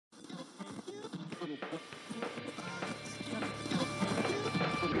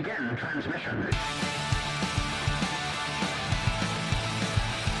Begin transmission.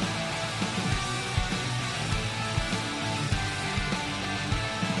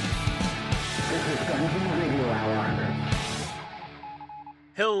 This is Dungeon Radio Hour.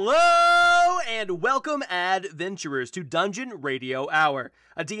 Hello and welcome, adventurers, to Dungeon Radio Hour,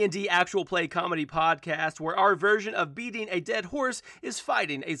 a D&D actual play comedy podcast where our version of beating a dead horse is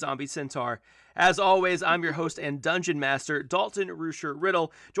fighting a zombie centaur. As always, I'm your host and dungeon master, Dalton Rusher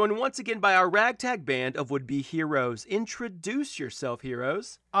Riddle, joined once again by our ragtag band of would-be heroes. Introduce yourself,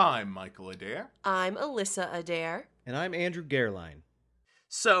 heroes. I'm Michael Adair. I'm Alyssa Adair. And I'm Andrew Gerline.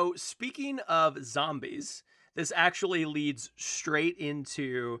 So, speaking of zombies, this actually leads straight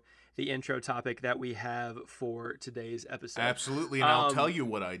into the intro topic that we have for today's episode. Absolutely, and I'll tell you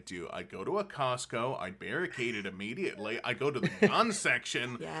what I'd do. I'd go to a Costco, I'd barricade it immediately, I'd go to the gun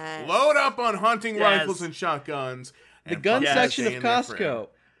section, Yes. load up on hunting Yes. rifles and shotguns. The and gun fucking section stay of in there Costco. forever.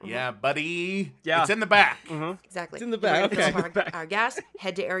 Yeah, buddy. Yeah. It's in the back. Exactly. It's in the We're back, gonna fill okay. up our gas,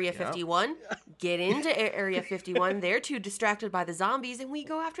 head to Area 51, get into Area 51. They're too distracted by the zombies, and we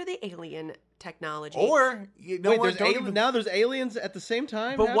go after the alien technology. Or, you know Wait, what? now there's aliens at the same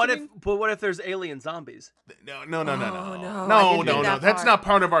time? But happening? what if there's alien zombies? No. no, I No, didn't think that That's part. not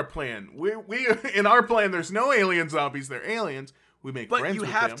part of our plan. We in our plan, there's no alien zombies. They're aliens. We make But friends you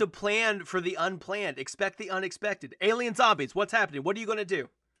with have them. to plan for the unplanned. Expect the unexpected. Alien zombies, what's happening? What are you going to do?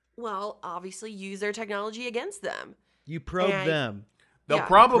 Well, obviously use their technology against them. You probe And- them. They'll Yeah.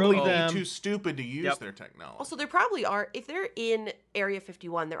 probably Probe be them. too stupid to use Yep. their technology. Also, there probably are, if they're in Area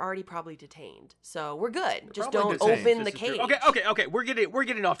 51, they're already probably detained. So we're good. Just probably don't detained. open the This is true. cage. Okay. We're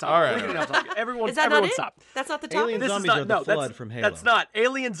getting off topic. All right, We're getting all off topic. Everyone, Is that everyone not it? stop. That's not the topic? Alien This is zombies not are the no. flood That's from Halo. That's not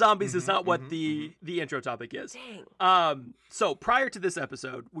alien zombies. Is not what the intro topic is. Dang. So prior to this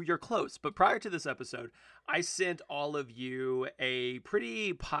episode, well, you're close, but prior to this episode, I sent all of you a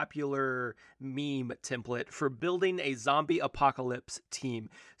pretty popular meme template for building a zombie apocalypse team.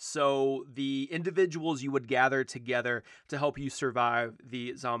 So the individuals you would gather together to help you survive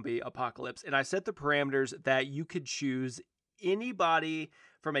the zombie apocalypse. And I set the parameters that you could choose anybody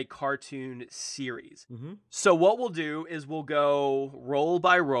from a cartoon series. Mm-hmm. So what we'll do is we'll go roll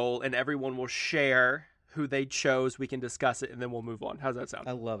by roll and everyone will share who they chose. We can discuss it and then we'll move on. How's that sound?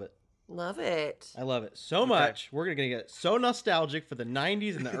 I love it. Love it. I love it so much. We're going to get so nostalgic for the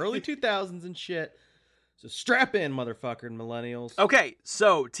 90s and the early 2000s and shit. So strap in, motherfucker and millennials. Okay,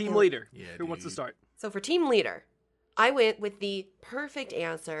 so team leader. Yeah, Who wants to dude. start? So for team leader, I went with the perfect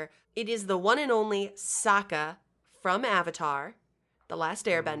answer. It is the one and only Sokka from Avatar, The Last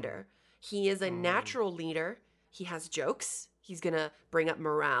Airbender. He is a natural leader. He has jokes. He's going to bring up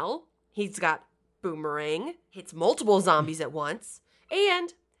morale. He's got boomerang, hits multiple zombies at once,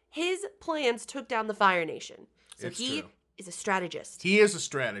 and his plans took down the Fire Nation. So It's he true. is a strategist. He is a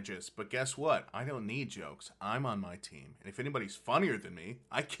strategist, but guess what? I don't need jokes. I'm on my team. And if anybody's funnier than me,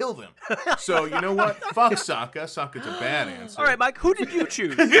 I kill them. So, you know what? Fuck Sokka. Sokka's a bad answer. All right, Mike, who did you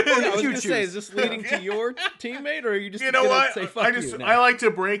choose? I Who did was you going to choose? say, is this leading to your teammate, or are you just You know gonna what? say fuck you now? I like to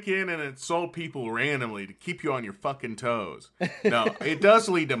break in and insult people randomly to keep you on your fucking toes. No, it does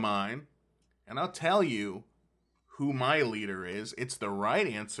lead to mine. And I'll tell you who my leader is. It's the right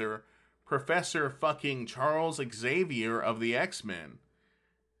answer. Professor fucking Charles Xavier of the X-Men.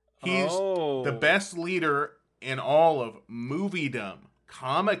 He's Oh. the best leader in all of moviedom,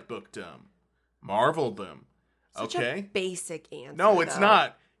 comic bookdom, Marveldom. Such Okay? a basic answer. No, it's though.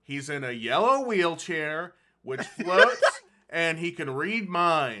 not. He's in a yellow wheelchair which floats and he can read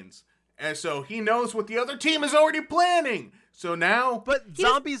minds. And so he knows what the other team is already planning. So now, But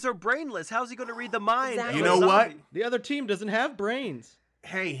zombies are brainless. How's he going to read the mind? Exactly. of You a know what? zombie? The other team doesn't have brains.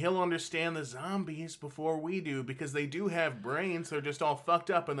 hey, he'll understand the zombies before we do because they do have brains. They're just all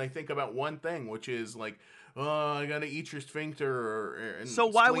fucked up and they think about one thing, which is like, oh, I gotta eat your sphincter and So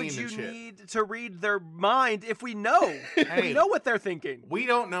why spleen would you and shit. need to read their mind if we know? Hey. We know what they're thinking. We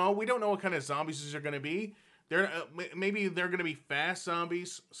don't know. We don't know what kind of zombies these are going to be. They're maybe they're going to be fast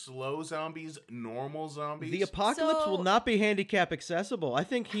zombies, slow zombies, normal zombies. The apocalypse So- will not be handicap accessible. I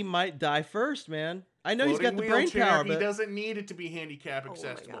think he might die first, man. I know he's got Floating the brain wheelchair, power, He but doesn't need it to be handicap my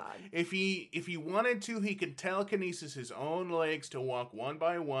accessible. God. If he wanted to, he could telekinesis his own legs to walk one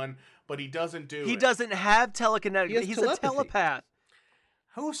by one, but he doesn't do it. He doesn't have telekinetic. He has He's telepathy. a telepath.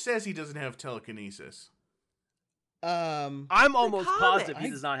 Who says he doesn't have telekinesis? I'm almost comic. positive he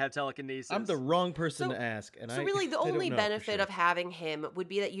does not have telekinesis. I'm the wrong person So- to ask. And So really, the I don't only know for benefit sure. of having him would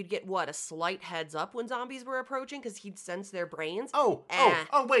be that you'd get a slight heads up when zombies were approaching because he'd sense their brains. Oh,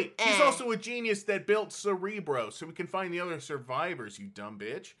 wait. He's Eh. also a genius that built Cerebro so we can find the other survivors, you dumb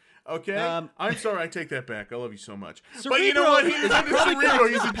bitch. Okay? I'm sorry, I take that back. I love you so much. But you know Cerebro what? He is invented probably Cerebro.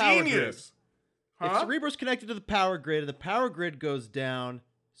 connected He's to a the power grid. genius. If Huh? Cerebro's connected to the power grid and the power grid goes down,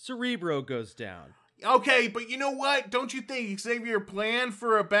 Cerebro goes down. Okay, but you know what? Don't you think Xavier planned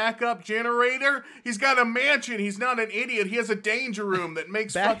for a backup generator? He's got a mansion. He's not an idiot. He has a danger room that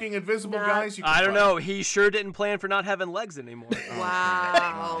makes fucking invisible guys you can I don't fight. know. He sure didn't plan for not having legs anymore.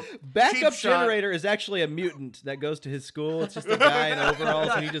 Wow. Backup Cheap shot. generator is actually a mutant that goes to his school. It's just a guy in overalls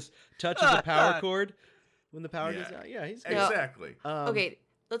and he just touches a power cord when the power goes out. Yeah, he's good. Exactly. Okay,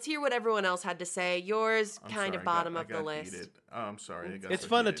 let's hear what everyone else had to say. Yours I'm kind sorry, of bottom I of the got list. heated. Oh, I'm sorry. I got It's so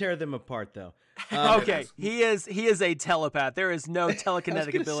fun to heated. tear them apart, though. Okay, he is a telepath. There is no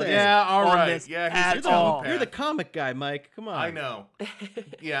telekinetic gonna ability. say. Yeah, all on right. this Yeah, he's at a You're the, all. telepath. you're the comic guy, Mike. Come on. I know.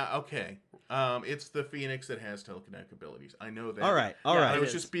 Yeah, okay. It's the Phoenix that has telekinetic abilities. I know that. All right, all Yeah, right. I it was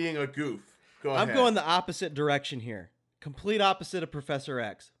is. just being a goof. Go ahead. I'm going the opposite direction here. Complete opposite of Professor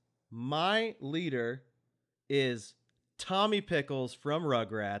X. My leader is Tommy Pickles from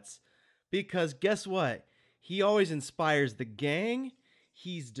Rugrats because guess what? He always inspires the gang.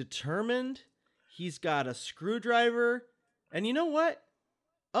 He's determined. He's got a screwdriver. And you know what?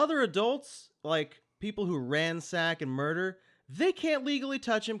 Other adults, like people who ransack and murder, they can't legally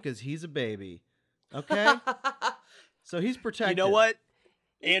touch him because he's a baby. Okay? So he's protected. You know what,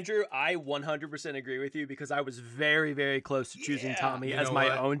 Andrew? I 100% agree with you because I was very, very close to choosing Tommy you as know my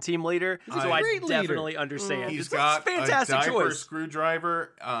what? own team leader. a So I great leader. definitely understand. He's It's a got fantastic a diaper choice.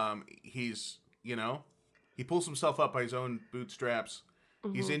 screwdriver. He's, he pulls himself up by his own bootstraps.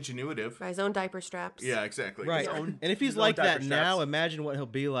 He's ingenuitive. By his own diaper straps. Yeah, exactly. Right. own- And if he's his own like diaper that straps. now, imagine what he'll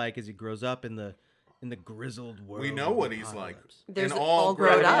be like as he grows up in the grizzled world. We know of what the he's like. apocalypse. There's And all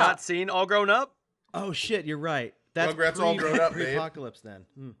grown Have you up. not seen All Grown Up? Oh shit, you're right. That's Rugrats all grown up, babe. pre-apocalypse then.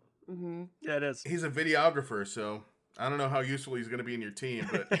 Yeah, it is. He's a videographer, so I don't know how useful he's going to be in your team,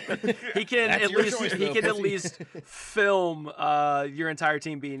 but He can That's at your least choice, he though, can at pussy. least film your entire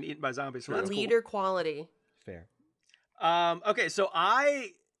team being eaten by zombies. So that's cool. Leader quality. Fair. Okay, so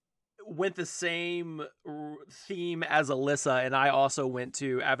I went the same theme as Alyssa, and I also went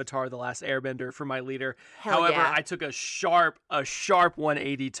to Avatar: The Last Airbender for my leader. Hell However, yeah. I took a sharp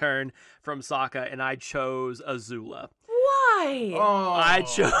 180 turn from Sokka, and I chose Azula. Why? I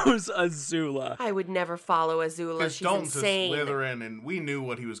chose Azula. I would never follow Azula. because She's Dalton's a insane. Slytherin, and we knew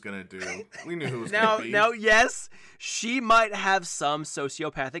what he was going to do. We knew who it was Now, going to be. now, yes, she might have some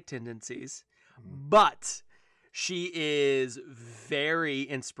sociopathic tendencies, but she is very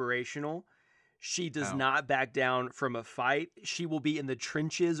inspirational. She does How? not back down from a fight. She will be in the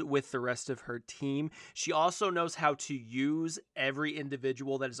trenches with the rest of her team. She also knows how to use every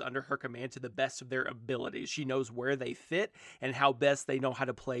individual that is under her command to the best of their abilities. She knows where they fit and how best they know how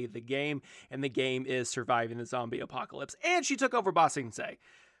to play the game. And the game is surviving the zombie apocalypse. And she took over Ba Sing Se.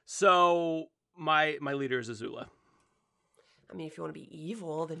 So my leader is Azula. I mean, if you want to be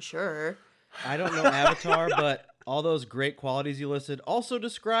evil, then sure. I don't know Avatar, but all those great qualities you listed also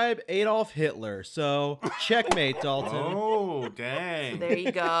describe Adolf Hitler. So checkmate, Dalton. Oh, dang. There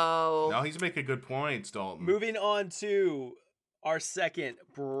you go. Now he's making good points, Dalton. Moving on to our second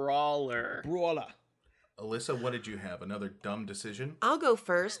brawler. Brawler. Alyssa, what did you have? Another dumb decision? I'll go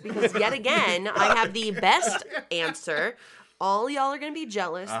first because yet again, I have the best answer. All y'all are going to be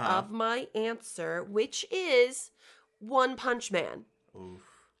jealous of my answer, which is One Punch Man. Oof.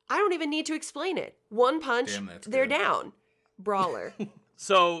 I don't even need to explain it. One punch, Damn, that's they're good. down. Brawler.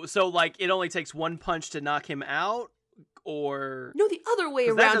 So like it only takes one punch to knock him out, or No, the other way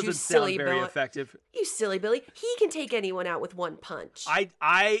 'cause that around, doesn't you sound silly very Billy. effective. You silly Billy. He can take anyone out with one punch.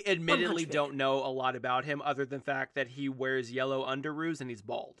 I admittedly Man. don't know a lot about him other than the fact that he wears yellow underoos and he's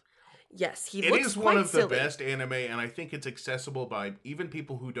bald. Yes, he It looks is quite one of silly. the best anime, and I think it's accessible by even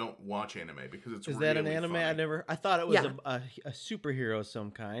people who don't watch anime because it's Is really that an anime? funny. I thought it was Yeah. a superhero of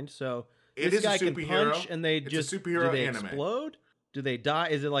some kind. So It this is a guy can superhero. punch and they It's a just superhero do they anime. explode? Do they die?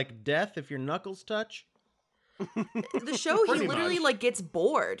 Is it like death if your knuckles touch? The show, he Pretty literally much. like gets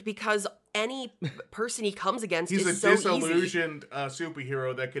bored because any person he comes against He's a is so easy. disillusioned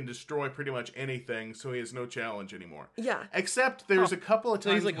superhero that can destroy pretty much anything, so he has no challenge anymore. Yeah. Except there's a couple of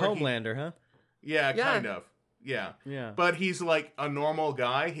So times he's like where Homelander, huh? Yeah, Yeah. kind of. Yeah. Yeah. But he's like a normal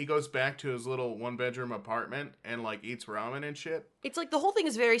guy. He goes back to his little one-bedroom apartment and like eats ramen and shit. It's like the whole thing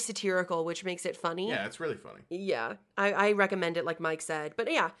is very satirical, which makes it funny. Yeah, it's really funny. Yeah. I recommend it, like Mike said.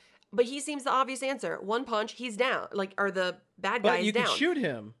 But yeah, But he seems the obvious answer. One punch, he's down. Like, or the bad guy But is you down. can shoot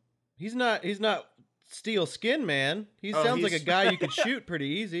him. He's not steel skin man. He Oh, sounds like a he's- guy you could shoot pretty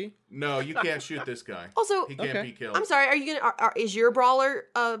easy. No, you can't shoot this guy. Also, He can't Okay. be killed. I'm sorry. Are you gonna? Is your brawler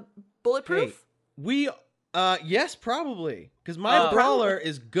bulletproof? Hey, we yes, probably. Because my brawler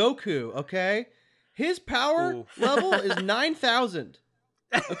is Goku, okay? His power Ooh. level is 9,000.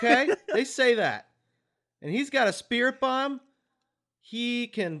 Okay? They say that. And he's got a spirit bomb. He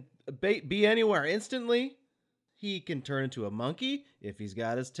can be anywhere instantly. He can turn into a monkey if he's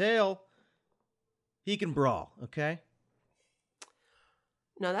got his tail. He can brawl, okay?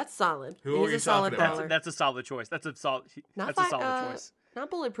 No, that's solid. Who He's are you a solid talking about? brawler. That's a solid choice. That's a solid choice. Not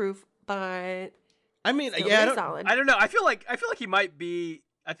bulletproof, but I mean, still yeah, I very don't, solid. I don't know. I feel like he might be.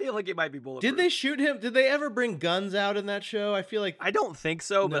 I feel like it might be bulletproof. did they shoot him? Did they ever bring guns out in that show? I feel like I don't think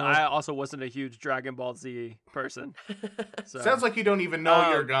so, but No. I also wasn't a huge Dragon Ball Z person. So. Sounds like you don't even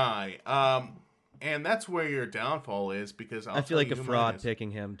know your Um, guy. And that's where your downfall is because I feel like a fraud picking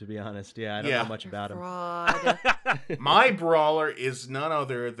him, to be honest. Yeah, I don't Yeah. know much about him. Fraud. My brawler is none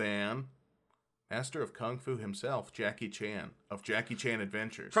other than Master of Kung Fu himself, Jackie Chan of Jackie Chan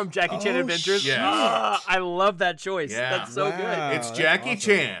Adventures. From Jackie Chan Oh, Adventures. shit. I love that choice. Yeah. That's so Wow. good. It's that's Jackie awesome.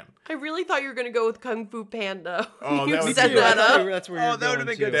 Chan. I really thought you were gonna go with Kung Fu Panda. Oh, you that would set be- that That's up. where- That's where Oh, you're that would've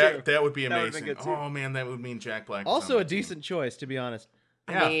going been to. good, too. That would be That would've been amazing. good, too. Oh man, that would mean Jack Black. was Also on my a team. decent choice, to be honest.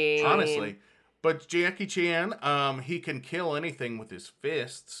 Yeah, mean- honestly. But Jackie Chan, he can kill anything with his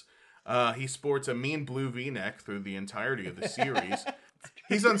fists. He sports a mean blue V-neck through the entirety of the series.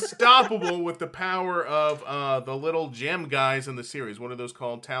 He's unstoppable with the power of the little gem guys in the series. What are those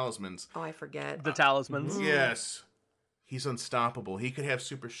called? Talismans. Oh, I forget. The talismans. Yes. He's unstoppable. He could have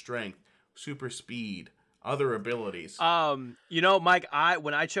super strength, super speed, other abilities. Mike,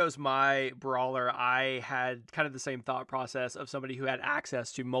 when I chose my brawler, I had kind of the same thought process of somebody who had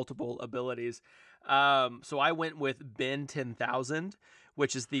access to multiple abilities. So I went with Ben 10,000,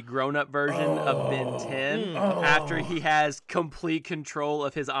 which is the grown-up version of Ben 10, after he has complete control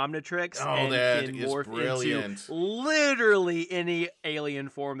of his Omnitrix and that can is morph brilliant. into literally any alien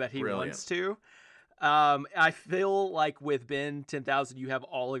form that he Brilliant. wants to. I feel like with Ben 10,000, you have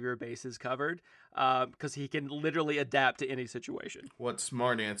all of your bases covered because he can literally adapt to any situation. What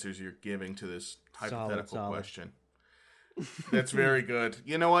smart answers you're giving to this hypothetical solid. question. That's very good.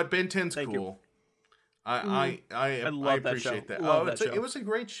 You know what? Ben 10's Thank cool. I love that appreciate show. that. Love Oh, that show. it was a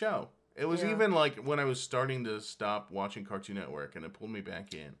great show. It was Yeah. even like when I was starting to stop watching Cartoon Network and it pulled me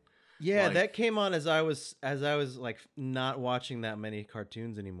back in. Yeah, Like- that came on as I was like not watching that many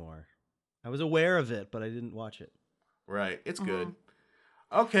cartoons anymore. I was aware of it, but I didn't watch it. Right. It's good.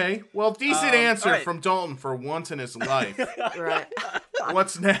 Okay. Well, decent all answer right. from Dalton for once in his life. Right.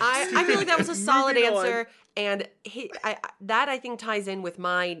 What's next? I feel like that was a solid Moving on. answer, and I think ties in with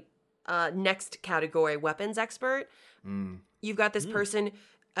my next category, weapons expert. You've got this person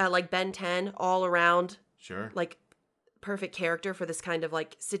like Ben 10, all around, Sure. like perfect character for this kind of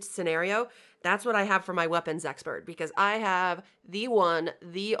like scenario. That's what I have for my weapons expert, because I have the one,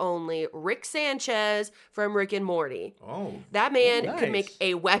 the only Rick Sanchez from Rick and Morty. Oh. That man Nice. could make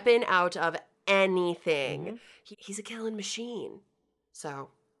a weapon out of anything. He's a killing machine. So,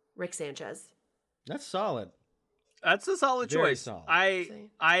 Rick Sanchez. That's solid. That's a solid Very choice. solid.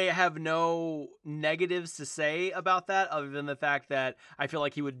 I have no negatives to say about that other than the fact that I feel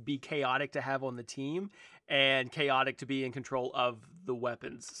like he would be chaotic to have on the team and chaotic to be in control of the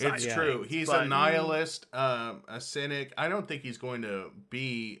weapons side. It's of true. things. He's But- a nihilist, a cynic. I don't think he's going to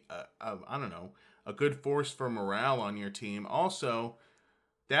be, I don't know, a good force for morale on your team. Also,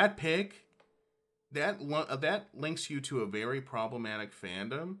 that pick, that links you to a very problematic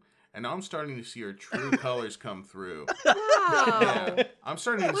fandom, and I'm starting to see her true colors come through. Wow. Yeah, I'm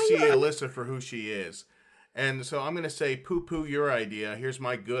starting to see Alyssa for who she is. And so I'm going to say, poo-poo your idea. Here's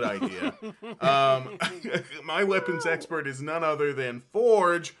my good idea. My weapons expert is none other than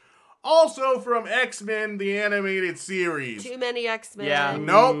Forge, also from X-Men, the animated series. Too many X-Men. Yeah.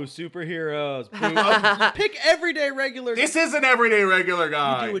 Nope. Ooh, superheroes. Boo. Pick everyday regular. This is an everyday regular You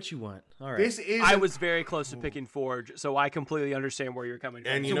guy. do what you want. All right. This is I was very close to picking Forge, so I completely understand where you're coming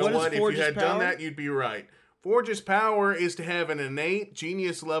from. And you So know what is what? If Forge's you had done power? that, you'd be right. Forge's power is to have an innate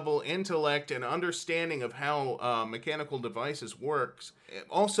genius level intellect and understanding of how mechanical devices works.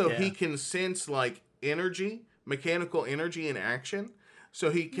 Also, he Yeah. can sense like energy, mechanical energy in action. So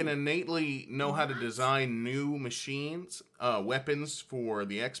he can innately know how to design new machines, weapons for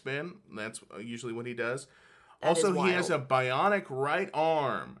the X-Men. That's usually what he does. That is Also, he has a wild. bionic right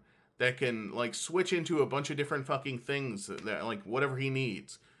arm that can like switch into a bunch of different fucking things that like whatever he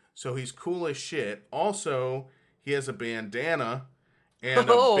needs. So he's cool as shit. Also, he has a bandana and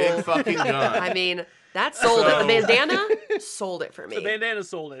a big fucking gun. I mean, that sold it. The bandana sold it for me. The bandana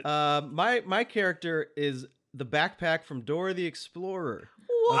sold it. My character is the backpack from Dora the Explorer.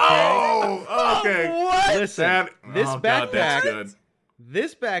 Oh, okay. What? Listen, this oh, backpack, God, that's good.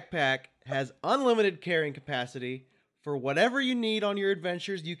 this backpack has unlimited carrying capacity for whatever you need on your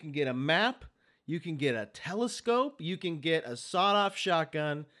adventures. You can get a map, you can get a telescope, you can get a sawed-off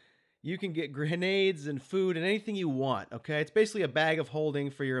shotgun, you can get grenades and food and anything you want. Okay, it's basically a bag of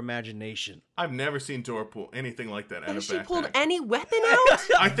holding for your imagination. I've never seen Dora pull anything like that out of Has a she backpack. pulled any weapon out?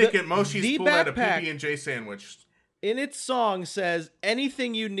 I think at most she's the pulled out a backpack- PB&J sandwich. In its song says,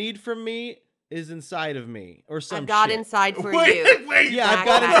 "Anything you need from me is inside of me," or some I've got shit. inside for Wait, you. wait. Yeah, I've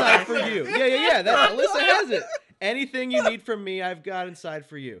got inside Backpack. for you. Yeah. That Alyssa has it. Anything you need from me, I've got inside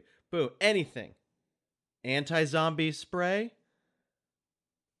for you. Boom. Anything. Anti-zombie spray.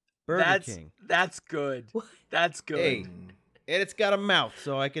 Burger King. That's good. That's good. Hey, and it's got a mouth,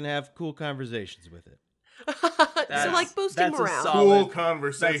 so I can have cool conversations with it. So like boosting that's a morale. solid- Cool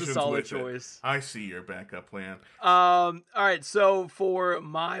conversations That's a solid with choice. it. I see your backup plan. All right. So for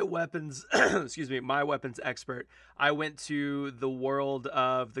my weapons, my weapons expert, I went to the world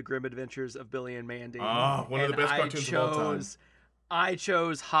of the Grim Adventures of Billy and Mandy. Ah, one of the and best cartoons of all time. I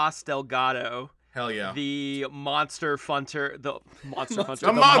chose Haas Delgado, Hell yeah. the monster funter, the monster hunter,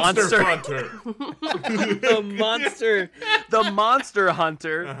 The monster hunter. the monster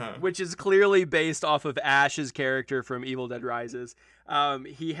hunter, Uh-huh. which is clearly based off of Ash's character from Evil Dead Rises.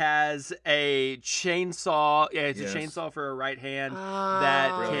 He has a chainsaw. Yeah, it's Yes. a chainsaw for a right hand Oh.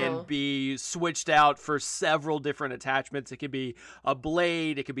 that can be switched out for several different attachments. It could be a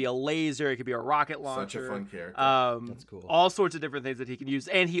blade, it could be a laser, it could be a rocket launcher. Such a fun character. That's cool. All sorts of different things that he can use,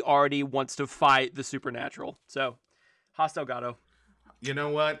 and he already wants to fight the supernatural. So, Haas Delgado. You know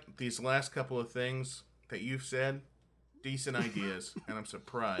what? These last couple of things that you've said, decent ideas, and I'm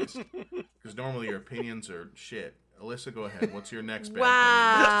surprised because normally your opinions are shit. Alyssa, go ahead. What's your next bad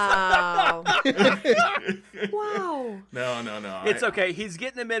Wow. thing? Wow. No. It's okay. He's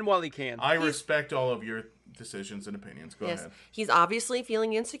getting them in while he can. I respect all of your decisions and opinions. Go Yes. ahead. He's obviously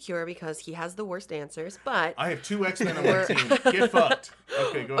feeling insecure because he has the worst answers, but I have 2 X-Men on my team. Get fucked.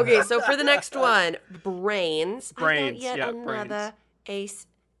 Okay, go okay, ahead. so for the next one, brains. Brains, I got yet yeah, another ace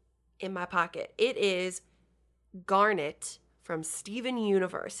in my pocket. It is Garnet from Steven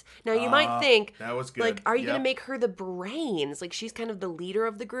Universe. Now you might think, that was good. like, are you going Yep. to make her the brains? Like, she's kind of the leader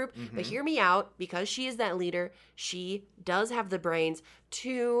of the group. Mm-hmm. But hear me out, because she is that leader, she does have the brains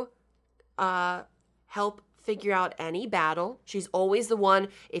to help figure out any battle. She's always the one,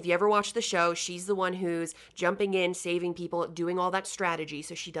 if you ever watch the show, she's the one who's jumping in, saving people, doing all that strategy.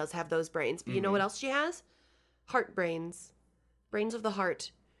 So she does have those brains. But you know what else she has? Heart brains. Brains of the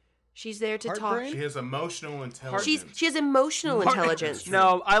heart. She's there to Heart talk. brain? She has emotional intelligence. She has emotional intelligence.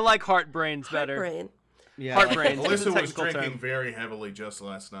 No, I like heart brains better. Brain. Yeah. Heart brains. It's a Alyssa was technical drinking term. very heavily just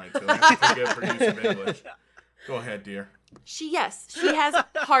last night, so I have to forgive her use of English. Go ahead, dear. She has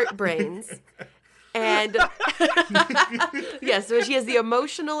heart brains. And yes, so she has the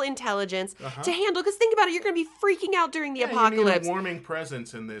emotional intelligence to handle. Because think about it, you're going to be freaking out during the Yeah, you apocalypse. need a warming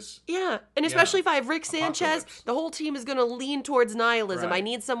presence in this. Yeah, and especially if I have Rick Sanchez, Apocalypse. the whole team is going to lean towards nihilism. Right. I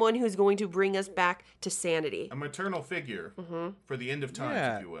need someone who's going to bring us back to sanity. A maternal figure for the end of times,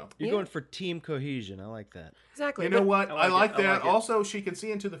 Yeah. if you will. You're Yeah. going for team cohesion. I like that. Exactly. You know But- what? I I like like it. I that. like it. Also, she can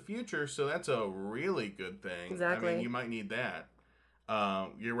see into the future, so that's a really good thing. I Exactly. mean, you might need that.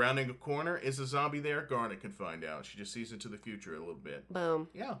 You're rounding a corner. Is a zombie there? Garnet can find out. She just sees into the future a little bit. Boom.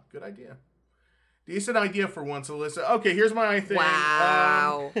 Yeah, good idea. Decent idea for once, Alyssa. Okay, here's my thing.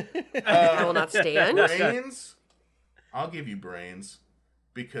 Wow. I will not stand. Brains. I'll give you brains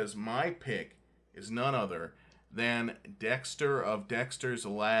because my pick is none other than Dexter of Dexter's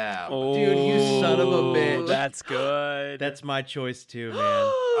Lab. Dude, you son of a bitch. That's good. That's my choice too,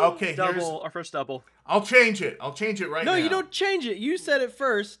 man. Okay, double. Our first double. I'll change it. I'll change it right now. No, you don't change it. You said it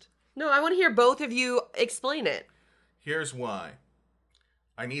first. No, I want to hear both of you explain it. Here's why.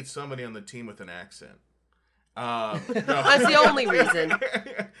 I need somebody on the team with an accent. No. That's the only reason.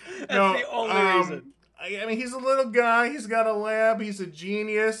 That's the only reason. I mean, he's a little guy. He's got a lab. He's a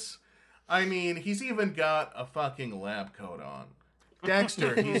genius. I mean, he's even got a fucking lab coat on.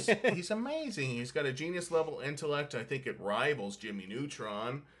 Dexter, he's amazing. He's got a genius level intellect. I think it rivals Jimmy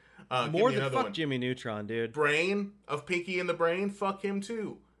Neutron. Give More me than another fuck one. Jimmy Neutron, dude. Brain of Pinky and the Brain. Fuck him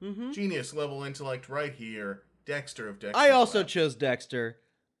too. Mm-hmm. Genius level intellect right here. Dexter of Dexter. I also chose Dexter.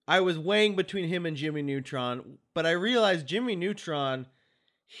 I was weighing between him and Jimmy Neutron, but I realized Jimmy Neutron,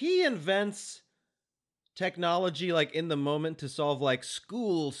 he invents technology like in the moment to solve like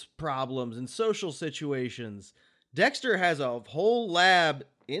schools problems and social situations. Dexter has a whole lab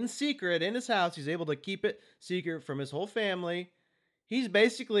in secret in his house. He's able to keep it secret from his whole family. He's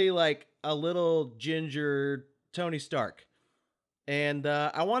basically like a little ginger Tony Stark. And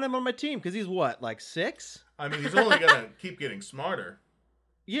I want him on my team because he's what, like 6? I mean, he's only going to keep getting smarter.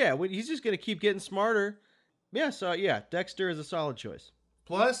 Yeah, he's just going to keep getting smarter. Yeah, so yeah, Dexter is a solid choice.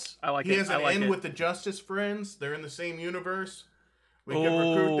 Plus, he has an in it. with the Justice Friends. They're in the same universe. We can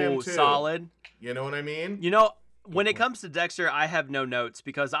recruit them too. Solid. You know what I mean? You know, when it comes to Dexter, I have no notes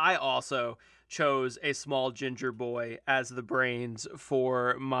because I also chose a small ginger boy as the brains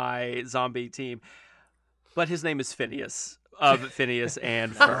for my zombie team. But his name is Phineas, of Phineas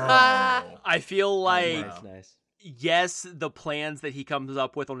and Ferb. Oh. I feel like, Nice. yes, the plans that he comes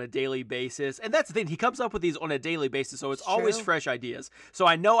up with on a daily basis, and that's the thing, he comes up with these on a daily basis, so it's always true. fresh ideas. So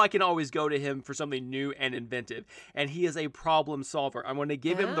I know I can always go to him for something new and inventive, and he is a problem solver. I'm going to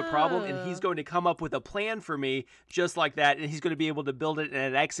give him the problem, and he's going to come up with a plan for me just like that, and he's going to be able to build it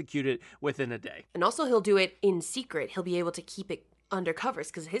and execute it within a day. And also, he'll do it in secret. He'll be able to keep it under covers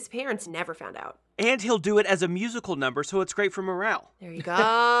because his parents never found out. And he'll do it as a musical number, so it's great for morale. There you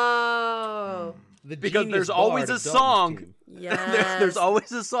go. The Because genius there's always bard a of Dalton's song. team. Yes. There's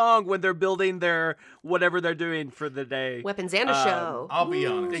always a song when they're building their whatever they're doing for the day. Weapons and a show. I'll be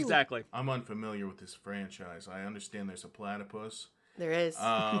honest. Exactly. I'm unfamiliar with this franchise. I understand there's a platypus. There is.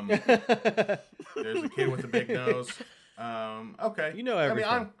 There's a kid with a big nose. Okay. You know everything.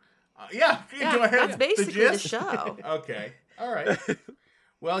 I mean, yeah. Do I have that's basically the gist? show. Okay. All right.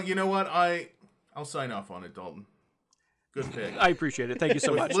 Well, you know what? I'll sign off on it, Dalton. Good pick. I appreciate it. Thank you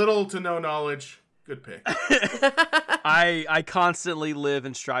so With much. little to no knowledge, good pick. I constantly live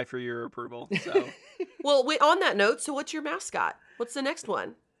and strive for your approval. So, Well, wait, on that note, so what's your mascot? What's the next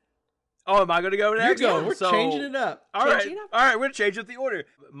one? am I going to go You're next? going. We're So- changing it up. All right, Changing it up? all right. We're gonna change up the order.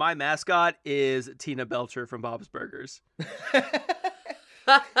 My mascot is Tina Belcher from Bob's Burgers.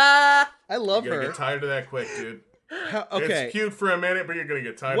 I love You're gonna her. get tired of that quick, dude. Okay. It's cute for a minute, but you're gonna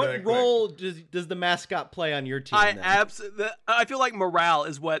get tired of that What quick. role does the mascot play on your team? then? I feel like morale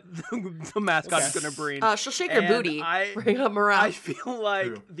is what the mascot is going to bring. She'll shake her And booty. I- Bring up morale. I feel like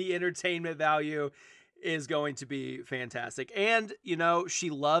True. the entertainment value is going to be fantastic. And, she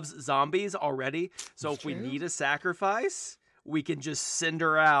loves zombies already. So if we need a sacrifice, we can just send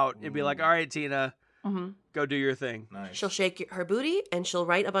her out and be like, all right, Tina, go do your thing. Nice. She'll shake her booty and she'll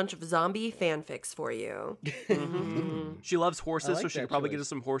write a bunch of zombie fanfics for you. She loves horses, I so like she that could probably choice. get us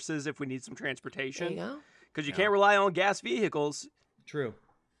some horses if we need some There you transportation. go. Because you can't rely on gas vehicles. True.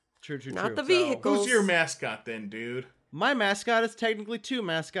 Not the So, vehicles. Who's your mascot then, dude? My mascot is technically 2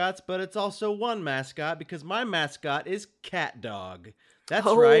 mascots, but it's also 1 mascot because my mascot is Cat Dog. That's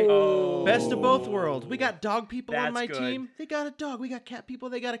right. Oh. Best of both worlds. We got dog people on That's my good. team. They got a dog. We got cat people.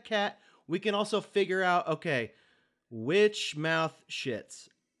 They got a cat. We can also figure out, okay, which mouth shits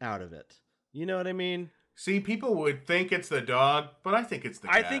out of it. You know what I mean? See, people would think it's the dog, but I think it's the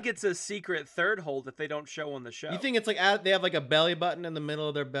cat. I think it's a secret third hole that they don't show on the show. You think it's like they have like a belly button in the middle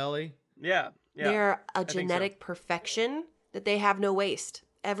of their belly? Yeah. They're a think so. genetic perfection that they have no waste.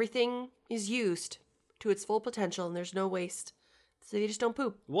 Everything is used to its full potential and there's no waste. So they just don't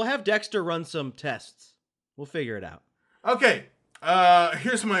poop. We'll have Dexter run some tests. We'll figure it out. Okay,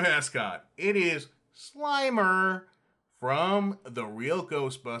 here's my mascot. It is Slimer from the Real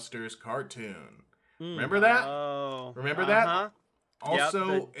Ghostbusters cartoon. Remember that? Oh. Remember that? Uh-huh.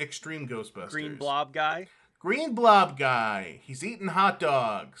 Also, Extreme Ghostbusters. Green blob guy. Green blob guy. He's eating hot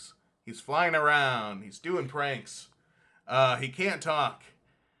dogs. He's flying around. He's doing pranks. He can't talk.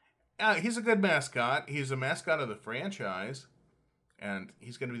 He's a good mascot. He's a mascot of the franchise. And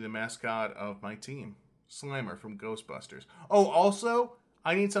he's going to be the mascot of my team. Slimer from Ghostbusters. Oh, also,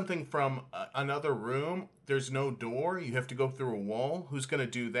 I need something from another room. There's no door. You have to go through a wall. Who's going to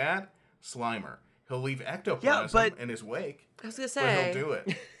do that? Slimer. He'll leave ectoplasm but- in his wake. I was going to But say. he'll do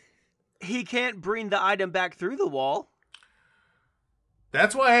it. He can't bring the item back through the wall.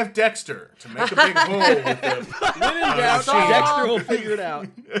 That's why I have Dexter, to make a big hole with the... When in doubt, so- Dexter will figure it out.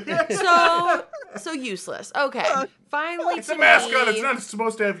 So useless. Okay. Finally, It's a to mascot. me, It's not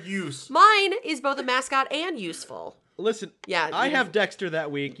supposed to have use. Mine is both a mascot and useful. Listen, Yeah, I you- have Dexter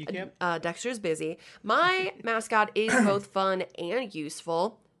that week. You can't. Dexter's busy. My mascot is both fun and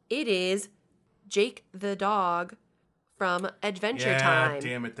useful. It is Jake the dog from Adventure Yeah, Time.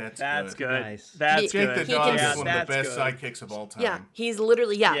 damn it, that's That's good. Nice. That's Jake good. the He dog can- is one of the that's best good. sidekicks of all time. Yeah, he's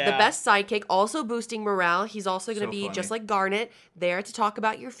literally the Yeah. best sidekick, also boosting morale. He's also going to So be funny. just like Garnet, there to talk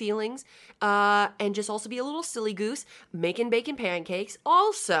about your feelings, and just also be a little silly goose, making bacon pancakes.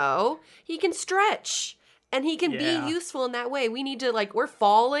 Also, he can stretch, And he can Yeah. be useful in that way. We need to, like, we're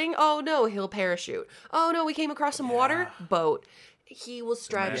falling. Oh, no, he'll parachute. Oh, no, we came across some water. Boat. He will The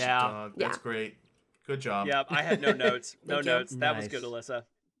stretch. magic Yeah. dog. That's Yeah. great. Good job. Yep, I had no notes. No Thank you. notes. That was Nice. good, Alyssa.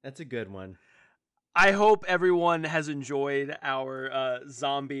 That's a good one. I hope everyone has enjoyed our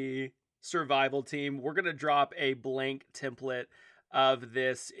zombie survival team. We're going to drop a blank template of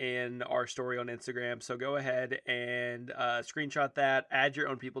this in our story on Instagram. So go ahead and screenshot that, add your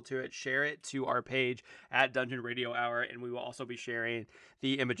own people to it, share it to our page at Dungeon Radio Hour, and we will also be sharing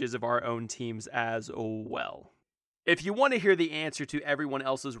the images of our own teams as well. If you want to hear the answer to everyone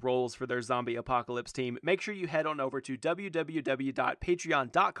else's roles for their zombie apocalypse team, make sure you head on over to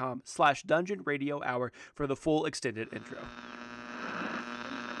www.patreon.com/Dungeon Radio Hour for the full extended intro.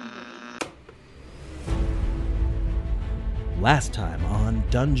 Last time on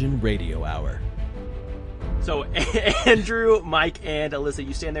Dungeon Radio Hour. So Andrew, Mike, and Alyssa,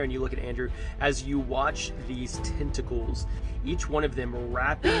 you stand there and you look at Andrew as you watch these tentacles, each one of them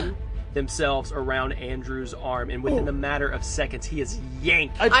wrapping themselves around Andrew's arm, and within a matter of seconds, he is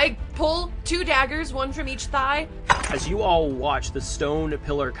yanked. I pull 2 daggers, one from each thigh. As you all watch the stone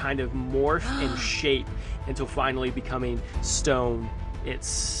pillar kind of morph and shape until finally becoming stone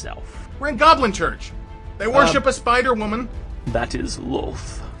itself. We're in Goblin Church. They worship a spider woman. That is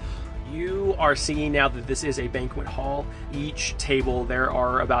Loth. You are seeing now that this is a banquet hall. Each table, there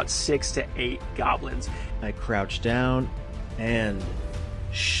are about 6 to 8 goblins. I crouch down and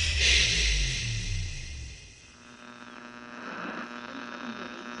shh.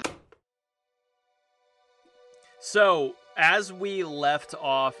 So, as we left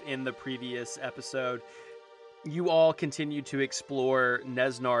off in the previous episode, you all continued to explore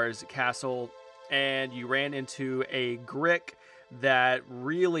Nesnar's castle, and you ran into a Grick that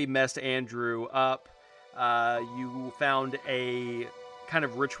really messed Andrew up. You found a kind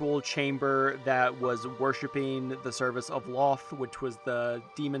of ritual chamber that was worshiping the service of Loth, which was the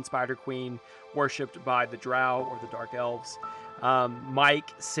demon spider queen worshipped by the Drow or the Dark Elves.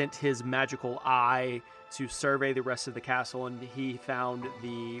 Mike sent his magical eye to survey the rest of the castle, and he found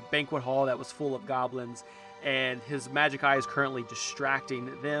the banquet hall that was full of goblins, and his magic eye is currently distracting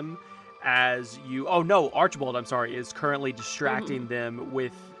them as you... Oh, no, Archibald, I'm sorry, is currently distracting them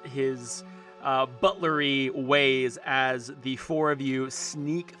with his butlery ways as the 4 of you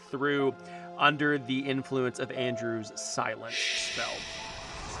sneak through under the influence of Andrew's silent spell.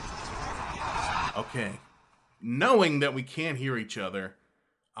 Okay. Knowing that we can't hear each other,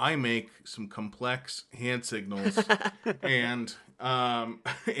 I make some complex hand signals. And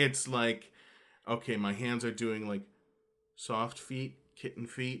it's like, okay, my hands are doing like soft feet, kitten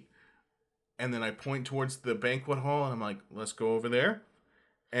feet. And then I point towards the banquet hall and I'm like, let's go over there.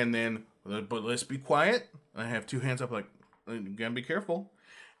 And then, but let's be quiet. I have 2 hands up like, you gotta be careful.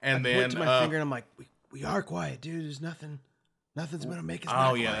 And I then point to my finger and I'm like, we are quiet, dude. There's nothing's gonna make us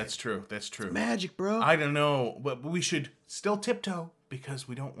not yeah, quiet. that's true. That's true. It's magic, bro. I don't know, but we should still tiptoe because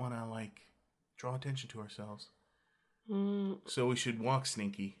we don't want to like draw attention to ourselves. So we should walk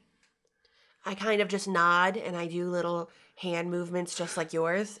sneaky. I kind of just nod and I do little hand movements just like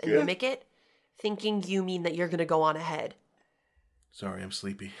yours and mimic it, thinking you mean that you're going to go on ahead. Sorry, I'm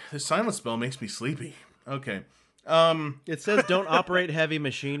sleepy. This silent spell makes me sleepy. Okay. It says don't operate heavy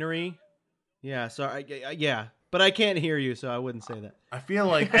machinery. Yeah, sorry. Yeah, but I can't hear you, so I wouldn't say that. I feel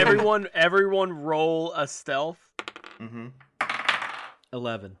like Everyone roll a stealth.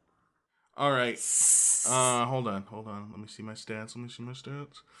 11. All right. Hold on. Let me see my stats.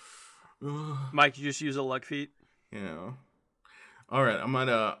 Ugh. Mike, you just use a luck feat. Yeah. All right, I'm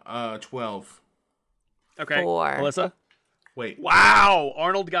at 12. Okay. 4. Alyssa? Wait. Wow,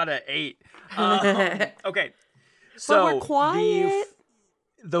 Arnold got an 8. Okay. So we're quiet.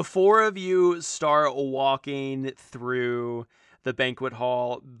 The 4 of you start walking through the banquet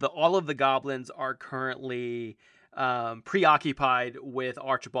hall. All of the goblins are currently preoccupied with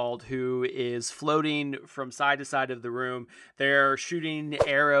Archibald, who is floating from side to side of the room. They're shooting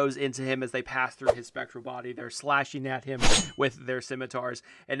arrows into him as they pass through his spectral body. They're slashing at him with their scimitars.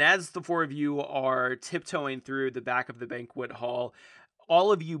 And as the 4 of you are tiptoeing through the back of the banquet hall,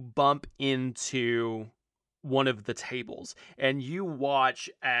 all of you bump into one of the tables, and you watch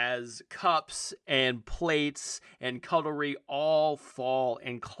as cups and plates and cutlery all fall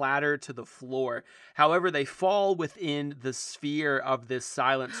and clatter to the floor. However, they fall within the sphere of this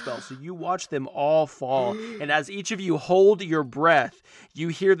silent spell, so you watch them all fall, and as each of you hold your breath, you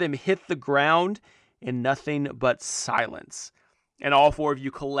hear them hit the ground in nothing but silence. And all 4 of you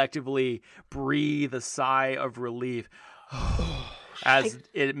collectively breathe a sigh of relief as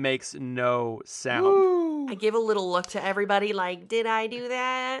it makes no sound. I give a little look to everybody like, did I do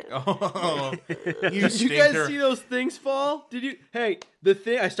that? Oh, you Did you guys stinker. see those things fall? Did you? Hey, the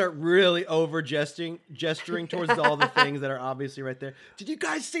thing. I start really gesturing towards all the things that are obviously right there. Did you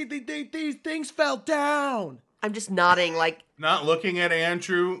guys see these things fell down? I'm just nodding like, Not looking at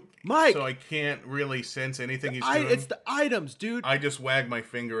Andrew, Mike. so I can't really sense anything he's doing. It's the items, dude. I just wag my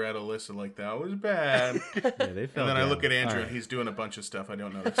finger at Alyssa like, that was bad. Yeah, they fell And then I down. look at Andrew All and right. he's doing a bunch of stuff I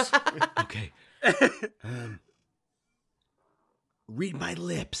don't notice. Okay. Read my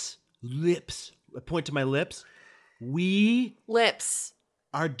lips. Lips. I point to my lips. We lips.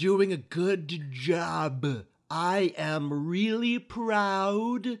 are doing a good job. I am really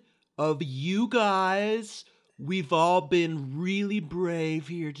proud of you guys. We've all been really brave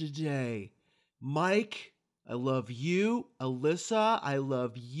here today. Mike, I love you. Alyssa, I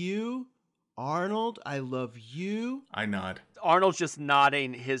love you. Arnold, I love you. I nod. Arnold's just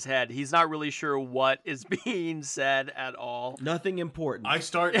nodding his head. He's not really sure what is being said at all. Nothing important. I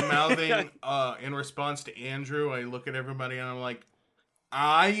start mouthing in response to Andrew. I look at everybody and I'm like,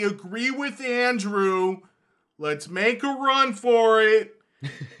 I agree with Andrew. Let's make a run for it.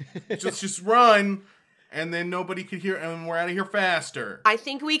 just run. And then nobody could hear, and we're out of here faster. I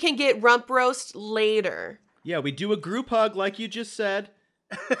think we can get rump roast later. Yeah, we do a group hug like you just said.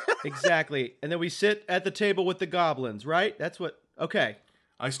 Exactly. And then we sit at the table with the goblins, right? That's what... Okay.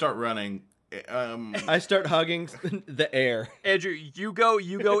 I start running. I start hugging the air. Andrew, you go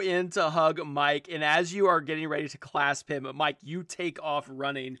in to hug Mike, and as you are getting ready to clasp him, Mike, you take off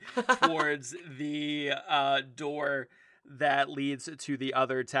running towards the door that leads to the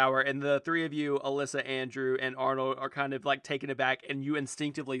other tower, and the three of you, Alyssa, Andrew, and Arnold, are kind of like taken aback, and you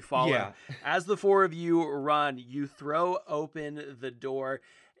instinctively follow. Yeah. As the four of you run, you throw open the door.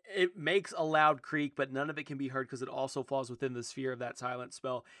 It makes a loud creak, but none of it can be heard because it also falls within the sphere of that silent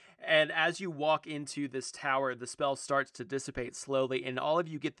spell. And as you walk into this tower, the spell starts to dissipate slowly, and all of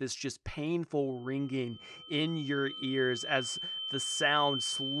you get this just painful ringing in your ears as the sound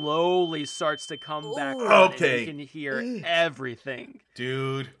slowly starts to come back on, Okay. and you can hear everything.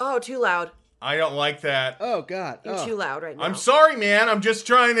 Dude, Oh, too loud. I don't like that. Oh, God. You're too loud right now. I'm sorry, man. I'm just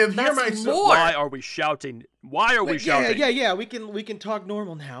trying to hear That's myself. more. Why are we shouting? Why are we shouting? Yeah. We can talk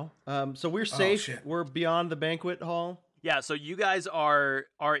normal now. So we're safe. shit. We're beyond the banquet hall. Yeah, so you guys you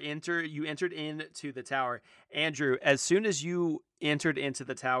entered into the tower. Andrew, as soon as you entered into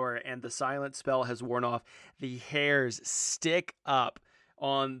the tower and the silent spell has worn off, the hairs stick up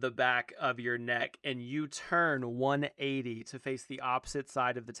on the back of your neck, and you turn 180 to face the opposite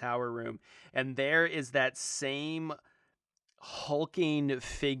side of the tower room, and there is that same hulking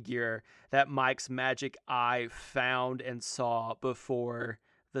figure that Mike's magic eye found and saw before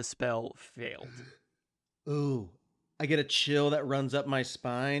the spell failed. Ooh, I get a chill that runs up my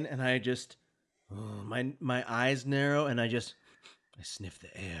spine, and I just, my eyes narrow, and I sniff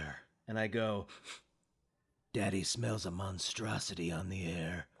the air, and I go, Daddy smells a monstrosity on the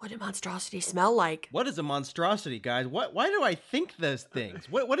air. What did monstrosity smell like? What is a monstrosity, guys? Why do I think those things?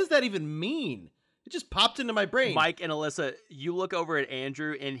 What does that even mean? It just popped into my brain. Mike and Alyssa, you look over at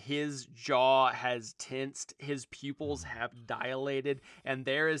Andrew, and his jaw has tensed, his pupils have dilated, and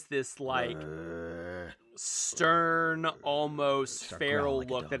there is this like stern, almost Start feral growling like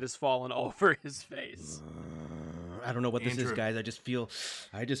a look dog. that has fallen over his face. I don't know what this is, Andrew. guys. I just feel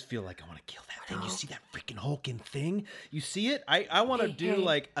like I want to kill that thing. You see that freaking hulking thing? You see it? I want to do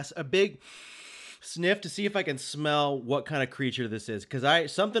like a big sniff to see if I can smell what kind of creature this is,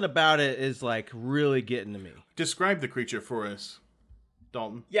 because something about it is like really getting to me. Describe the creature for us,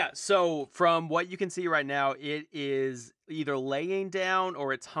 Dalton. Yeah, so from what you can see right now, it is either laying down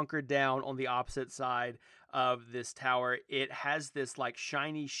or it's hunkered down on the opposite side of this tower. It has this like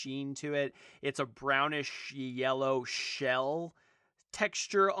shiny sheen to it. It's a brownish yellow shell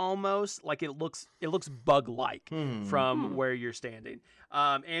texture almost, like it looks bug-like from where you're standing.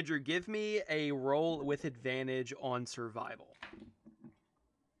 Andrew, give me a roll with advantage on survival.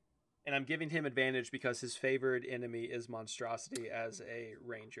 And I'm giving him advantage because his favored enemy is monstrosity as a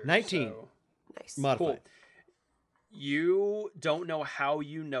ranger. 19. So, Nice. Modified. cool. You don't know how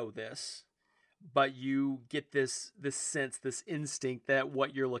you know this, but you get this sense, this instinct that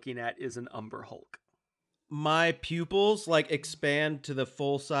what you're looking at is an Umberhulk. My pupils like expand to the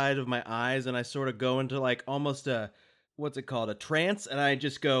full side of my eyes, and I sort of go into like almost a, what's it called, a trance, and I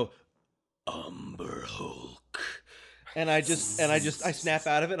just go, Umberhulk. And I snap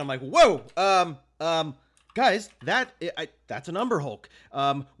out of it, and I'm like, whoa, Guys, that's an Umberhulk.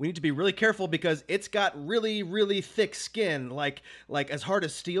 We need to be really careful because it's got really, really thick skin, like as hard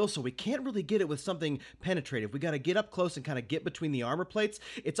as steel, so we can't really get it with something penetrative. We got to get up close and kind of get between the armor plates.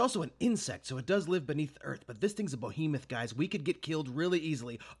 It's also an insect, so it does live beneath the earth, but this thing's a behemoth, guys. We could get killed really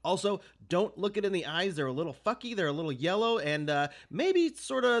easily. Also, don't look it in the eyes. They're a little fucky, they're a little yellow, and maybe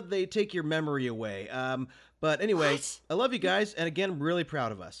sort of they take your memory away. But anyway, What? I love you guys, and again, I'm really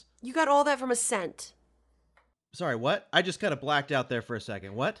proud of us. You got all that from a scent. Sorry, what? I just kind of blacked out there for a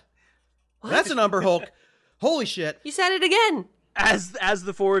second. What? What? That's an Umberhulk. Holy shit. You said it again. As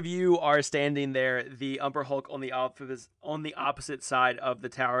the four of you are standing there, the Umberhulk on the opposite side of the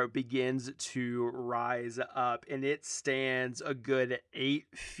tower begins to rise up, and it stands a good 8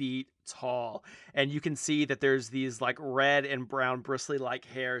 feet tall. And you can see that there's these like red and brown bristly like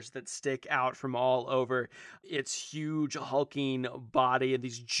hairs that stick out from all over its huge hulking body, and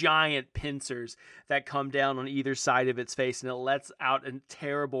these giant pincers that come down on either side of its face, and it lets out a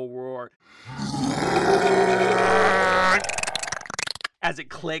terrible roar as it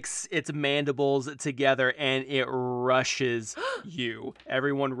clicks its mandibles together and it rushes you.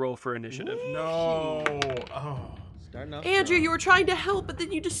 Everyone roll for initiative. No. Oh. Starting off Andrew, strong. you were trying to help, but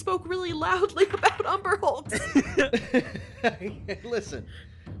then you just spoke really loudly about Umberhulks. Listen,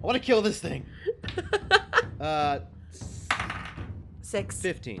 I want to kill this thing. 6.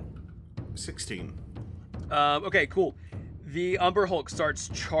 15. 16. Okay, cool. The Umberhulk starts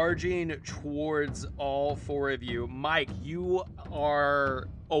charging towards all four of you. Mike, you are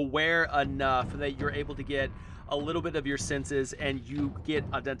aware enough that you're able to get a little bit of your senses and you get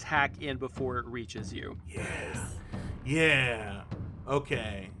an attack in before it reaches you. Yeah.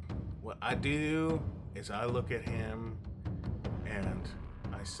 Okay. What I do is I look at him and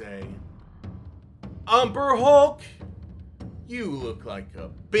I say, Umberhulk, you look like a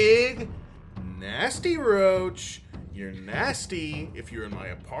big, nasty roach. You're nasty. If you're in my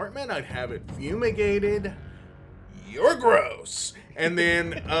apartment, I'd have it fumigated. You're gross. And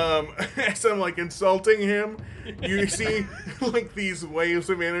then, as I'm like insulting him, you see like these waves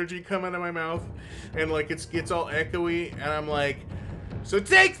of energy come out of my mouth, and like it gets all echoey, and I'm like, so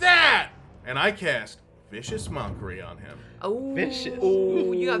take that! And I cast Vicious Mockery on him. Oh, Vicious.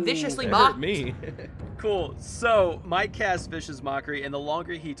 Ooh, you got viciously That mocked. hurt me. Cool. So Mike casts Vicious Mockery, and the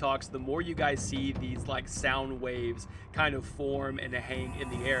longer he talks, the more you guys see these like sound waves kind of form and hang in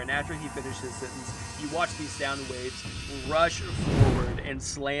the air. And after he finishes his sentence, you watch these sound waves rush forward and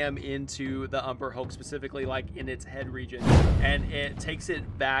slam into the Umberhulk, specifically like in its head region. And it takes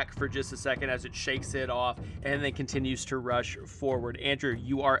it back for just a second as it shakes it off, and then continues to rush forward. Andrew,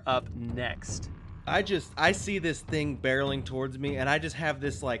 you are up next. I see this thing barreling towards me, and I just have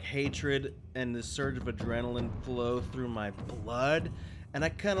this like hatred and this surge of adrenaline flow through my blood, and I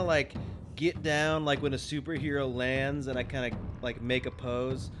kind of like get down like when a superhero lands, and I kind of like make a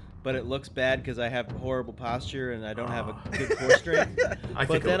pose, but it looks bad because I have horrible posture and I don't have a good core strength.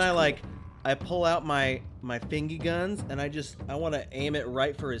 But then I pull out my fingy guns, and I want to aim it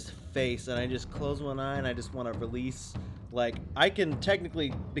right for his face, and I just close one eye and I just want to release. Like, I can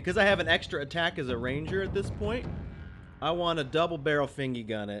technically, because I have an extra attack as a ranger at this point, I want to double barrel fingy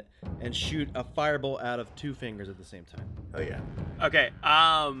gun it and shoot a firebolt out of 2 fingers at the same time. Oh yeah. Okay,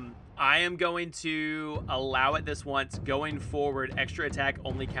 I am going to allow it this once. Going forward, extra attack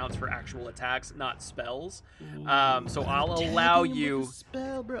only counts for actual attacks, not spells. So I'll allow you.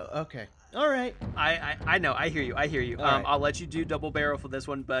 Spell, bro. Okay. All right. I know. I hear you. All right. I'll let you do double barrel for this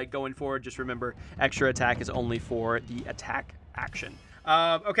one, but going forward, just remember extra attack is only for the attack action.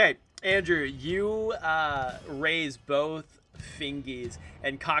 Okay, Andrew, you raise both fingies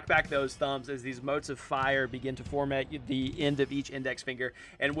and cock back those thumbs as these motes of fire begin to form at the end of each index finger,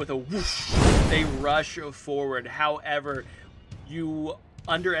 and with a whoosh, they rush forward. However, you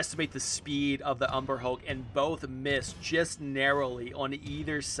underestimate the speed of the Umberhulk and both miss just narrowly on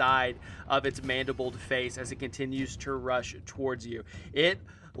either side of its mandibled face as it continues to rush towards you. It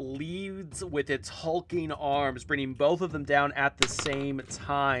leads with its hulking arms, bringing both of them down at the same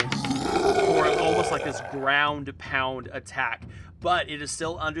time for almost like this ground pound attack. But it is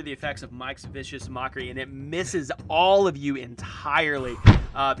still under the effects of Mike's Vicious Mockery, and it misses all of you entirely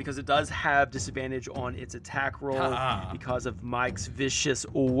because it does have disadvantage on its attack roll because of Mike's vicious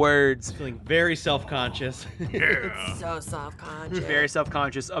words. Feeling very self-conscious. Yeah. So self-conscious. Very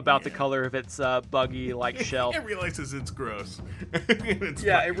self-conscious about the color of its buggy-like shell. It realizes it's gross.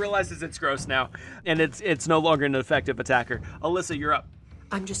 Yeah, it realizes it's gross now, and it's no longer an effective attacker. Alyssa, you're up.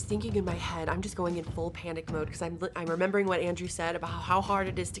 I'm just thinking in my head, I'm just going in full panic mode because I'm remembering what Andrew said about how hard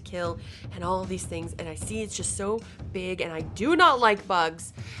it is to kill and all of these things, and I see it's just so big, and I do not like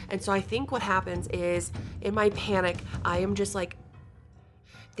bugs. And so I think what happens is, in my panic, I am just like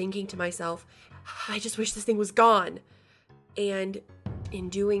thinking to myself, I just wish this thing was gone. And in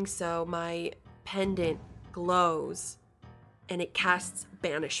doing so, my pendant glows and it casts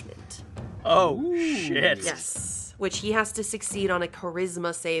banishment. Oh, shit. Yes, which he has to succeed on a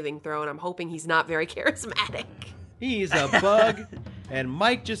charisma saving throw, and I'm hoping he's not very charismatic. He's a bug, and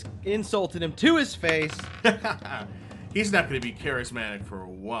Mike just insulted him to his face. He's not going to be charismatic for a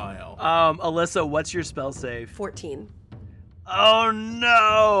while. Alyssa, what's your spell save? 14. Oh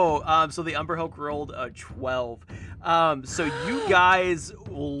no! So the Umberhulk rolled a 12. So you guys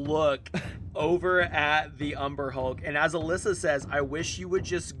look over at the Umberhulk, and as Alyssa says, I wish you would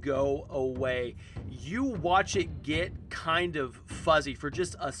just go away. You watch it get kind of fuzzy for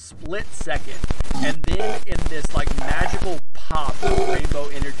just a split second, and then in this like magical pop of rainbow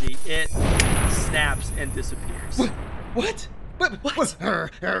energy, it snaps and disappears. What? What?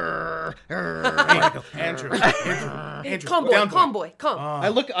 Andrew, Calm boy, calm.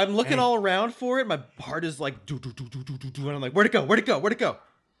 I'm looking Hey. all around for it. My heart is like do, and I'm like, where'd it go?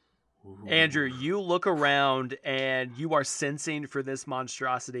 Andrew, you look around and you are sensing for this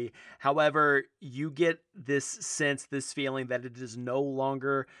monstrosity. However, you get this feeling that it is no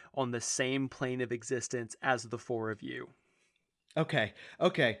longer on the same plane of existence as the four of you. Okay.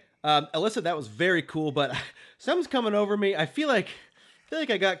 Alyssa, that was very cool, but something's coming over me. I feel like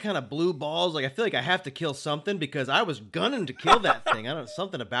I got kind of blue balls. Like I feel like I have to kill something because I was gunning to kill that thing. I don't know,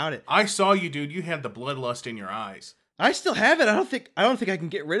 something about it. I saw you, dude. You had the bloodlust in your eyes. I still have it. I don't think I can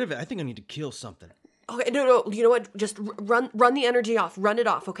get rid of it. I think I need to kill something. Okay, no. You know what? Just run the energy off. Run it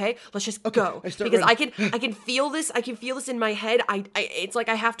off. Okay. Let's just go. Because I can feel this. I can feel this in my head. It's like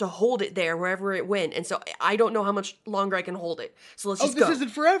I have to hold it there wherever it went, and so I don't know how much longer I can hold it. So let's just go. This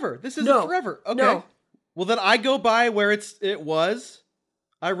isn't forever. No. Okay. No. Well, then I go by where it was.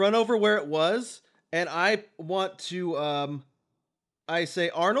 I run over where it was, and I want to. I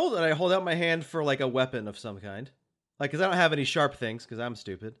say Arnold, and I hold out my hand for like a weapon of some kind. Like, because I don't have any sharp things, because I'm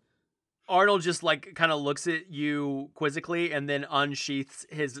stupid. Arnold just like kind of looks at you quizzically and then unsheaths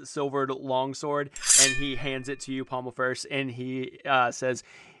his silvered longsword and he hands it to you, pommel first, and he says,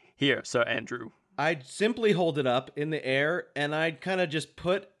 "Here, Sir Andrew." I'd simply hold it up in the air, and I'd kind of just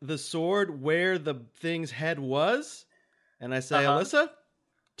put the sword where the thing's head was, and I say, Alyssa,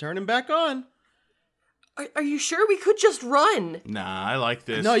 turn him back on. Are you sure we could just run? Nah, I like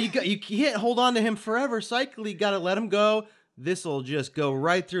this. No, you can't hold on to him forever. Cyclically, got to let him go. This'll just go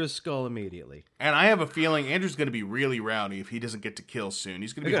right through his skull immediately. And I have a feeling Andrew's going to be really rowdy if he doesn't get to kill soon.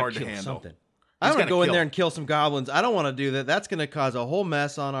 He's going to be hard to handle. Something. I'm going to go in there and kill some goblins. I don't want to do that. That's going to cause a whole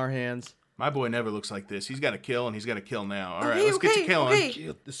mess on our hands. My boy never looks like this. He's got to kill, and he's got to kill now. All right, Okay, let's get to killing.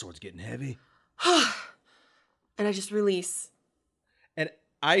 okay. This sword's getting heavy. And I just release. And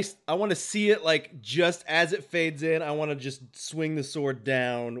I want to see it like just as it fades in. I want to just swing the sword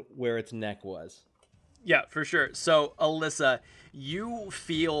down where its neck was. Yeah, for sure. So, Alyssa, you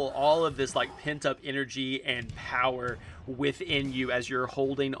feel all of this like pent up energy and power within you as you're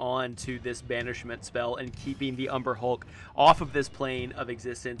holding on to this banishment spell and keeping the Umberhulk off of this plane of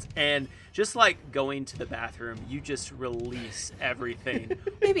existence. And just like going to the bathroom, you just release everything.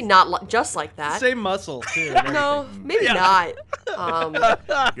 Maybe not just like that. Same muscle too. and No, everything. maybe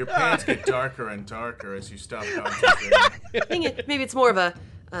not. Your pants get darker and darker as you stop concentrating. Maybe it's more of a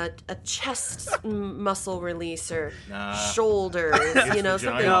chest muscle release or shoulders, It's something.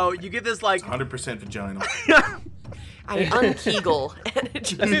 vagina. No, you get this like 100% vaginal. I unkegel and it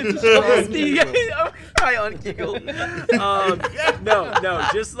just I unkegel. No,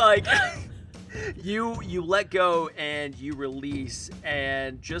 just like you let go and you release,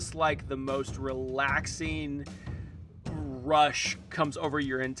 and just like the most relaxing rush comes over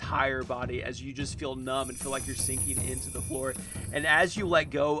your entire body as you just feel numb and feel like you're sinking into the floor. And as you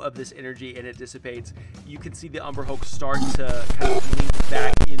let go of this energy and it dissipates, you can see the Umberhulk start to kind of link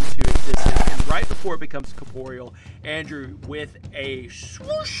back into existence. And right before it becomes corporeal, Andrew, with a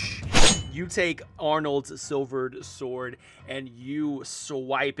swoosh, you take Arnold's silvered sword and you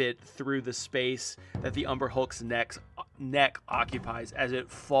swipe it through the space that the Umberhulk's neck occupies as it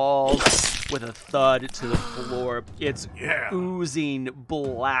falls with a thud to the floor. It's oozing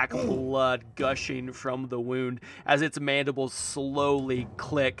black blood gushing from the wound as its mandibles slowly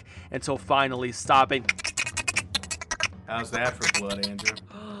click until finally stopping. How's that for blood, Andrew?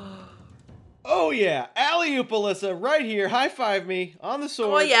 Oh yeah, alley-oop, Alyssa, right here. High five me on the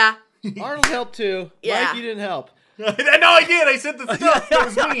sword. Oh yeah. Arnold helped too. Yeah. Mike, you didn't help. I did. I said the stuff that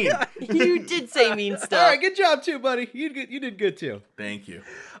was mean. You did say mean All stuff. right, good job too, buddy. You did good too. Thank you.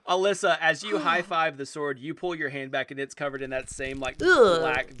 Alyssa, as you high five the sword, you pull your hand back and it's covered in that same like Ugh.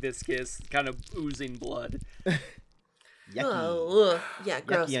 black viscous kind of oozing blood. Yucky. Oh, ugh. Yeah,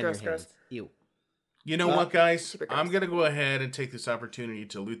 gross, Yucky on gross, your gross. hands. Ew. You know what, guys? super gross. I'm going to go ahead and take this opportunity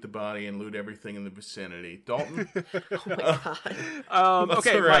to loot the body and loot everything in the vicinity. Dalton? Oh my god. What's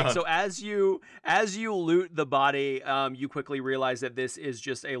Okay, around? right. So as you loot the body, you quickly realize that this is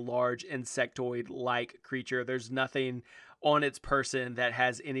just a large insectoid-like creature. There's nothing on its person that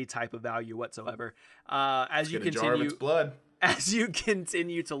has any type of value whatsoever. As you Get a jar of continue, its blood. as you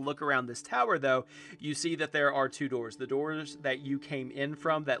continue to look around this tower, though, you see that there are two doors. The doors that you came in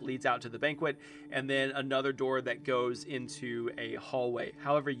from that leads out to the banquet, and then another door that goes into a hallway.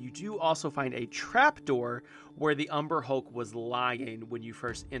 However, you do also find a trap door where the Umberhulk was lying when you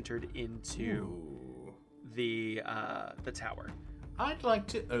first entered into the tower. I'd like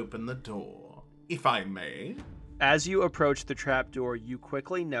to open the door, if I may. As you approach the trapdoor, you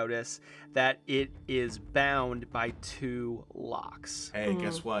quickly notice that it is bound by two locks. Hey,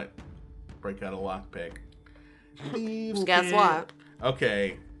 guess what? Break out a lockpick. Guess what?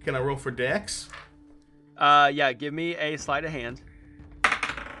 Okay, can I roll for Dex? Yeah, give me a sleight of hand.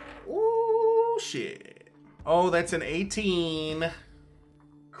 Ooh, shit. Oh, that's an 18.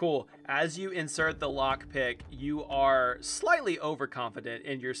 Cool. As you insert the lockpick, you are slightly overconfident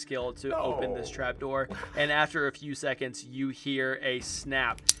in your skill to open this trapdoor, and after a few seconds, you hear a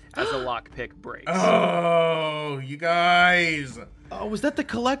snap as the lockpick breaks. Oh, you guys. Oh, was that the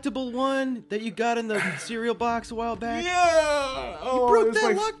collectible one that you got in the cereal box a while back? Yeah. You broke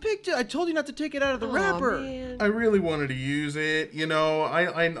that lockpick. I told you not to take it out of the Oh, wrapper. man. I really wanted to use it. You know,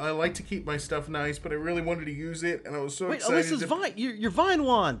 I like to keep my stuff nice, but I really wanted to use it, and I was so Wait, excited. Alyssa's vine. Your vine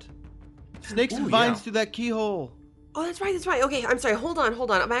wand. Snakes and Ooh, vines yeah. through that keyhole. Oh, that's right, that's right. Okay, I'm sorry. Hold on.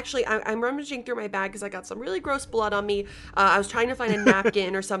 I'm rummaging through my bag because I got some really gross blood on me. I was trying to find a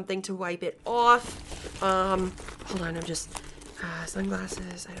napkin or something to wipe it off. Hold on. I'm just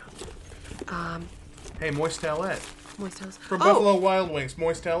sunglasses. I don't. Hey, Moist Towelette. Moist towels. From Buffalo Wild Wings,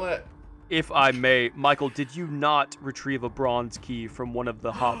 Moist Towelette. If I may, Michael, did you not retrieve a bronze key from one of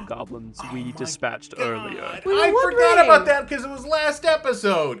the hobgoblins we dispatched earlier? We were I forgot wondering. about that because it was last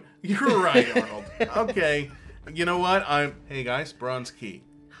episode. You're right, Arnold. Okay. You know what? Hey guys, bronze key.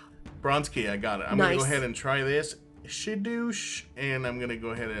 Bronze key, I got it. I'm gonna go Nice. ahead and try this. Shadoosh, and I'm gonna go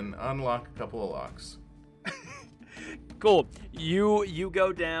ahead and unlock a couple of locks. Cool. You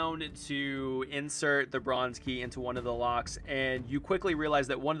go down to insert the bronze key into one of the locks, and you quickly realize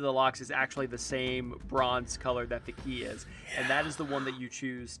that one of the locks is actually the same bronze color that the key is. And that is the one that you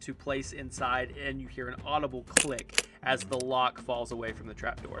choose to place inside, and you hear an audible click as the lock falls away from the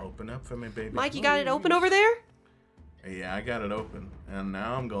trapdoor. Open up for me, baby. Mike, you got it open over there? Yeah, I got it open. And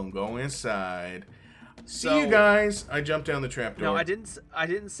now I'm gonna go inside. See So- you guys. I jumped down the trapdoor. No, I didn't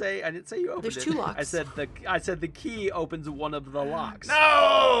say you opened There's it. two locks. I said the key opens one of the locks.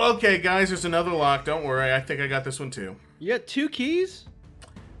 No! Okay, guys, there's another lock. Don't worry. I think I got this one too. You got two keys?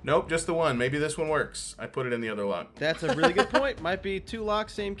 Nope, just the one. Maybe this one works. I put it in the other lock. That's a really good point. Might be two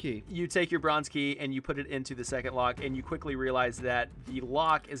locks, same key. You take your bronze key and you put it into the second lock, and you quickly realize that the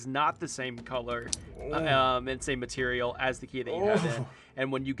lock is not the same color and same material as the key that you have in.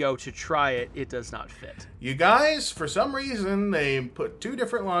 And when you go to try it, it does not fit. You guys, for some reason, they put two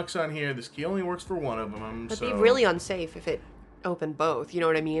different locks on here. This key only works for one of them. That'd So be really unsafe if it opened both. You know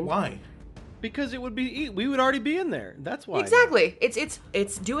what I mean? why? Because it would be we would already be in there. That's why. Exactly.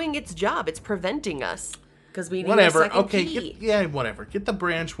 It's doing its job. It's preventing us because we need Whatever. a second Okay. key. Whatever. Get the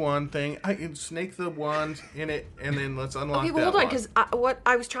branch wand thing. Snake the wand in it, and then let's unlock Okay, that well, hold on, lock. because what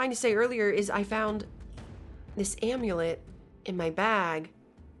I was trying to say earlier is I found this amulet in my bag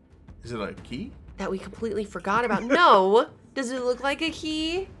Is it a key? that we completely forgot about. No, does it look like a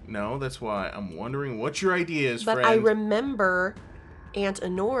key? No, that's why I'm wondering what your idea is, But friend. I remember Aunt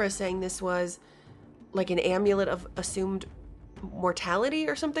Honora saying this was like an amulet of assumed mortality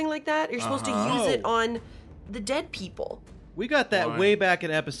or something like that. You're supposed to use it on the dead people. We got that Why? way back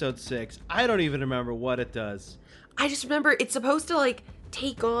in episode 6. I don't even remember what it does. I just remember it's supposed to like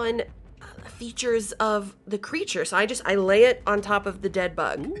take on features of the creature. So I lay it on top of the dead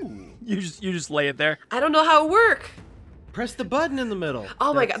bug. You just lay it there. I don't know how it work. Press the button in the middle.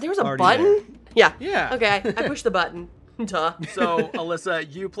 Oh my That's god, there was a already button? there. Yeah. Yeah. Okay, I pushed the button. Duh. So,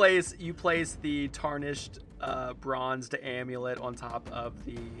 Alyssa, you place the tarnished bronzed amulet on top of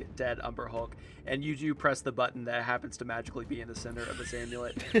the dead Umberhulk, and you do press the button that happens to magically be in the center of this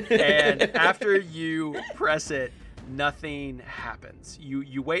amulet. And after you press it, nothing happens.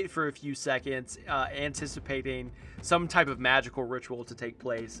 You wait for a few seconds, anticipating some type of magical ritual to take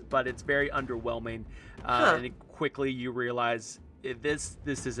place, but it's very underwhelming. And quickly you realize this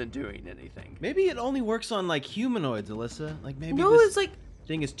isn't doing anything. Maybe it only works on like humanoids, Alyssa. Like maybe No, this it's like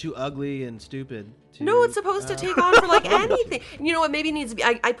thing is too ugly and stupid. no, it's supposed to take on for like anything. You know what? Maybe it needs to be.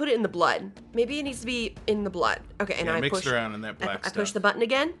 I put it in the blood. Maybe it needs to be in the blood. Okay, and Yeah, I mixed push. around in that black I stuff. push the button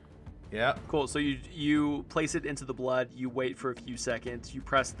again. Yeah. Cool. So you place it into the blood. You wait for a few seconds. You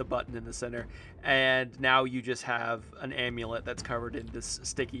press the button in the center, and now you just have an amulet that's covered in this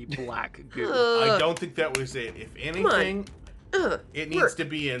sticky black goo. I don't think that was it. If anything, it needs to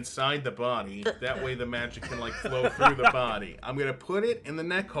be inside the body. That way the magic can like flow through the body. I'm gonna put it in the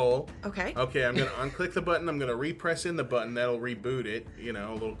neck hole. Okay. Okay, I'm gonna unclick the button. I'm gonna repress in the button. That'll reboot it. You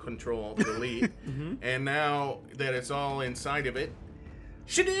know, a little control delete. And now that it's all inside of it,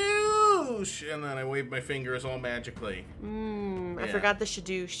 shadoosh! And then I wave my fingers all magically. I forgot the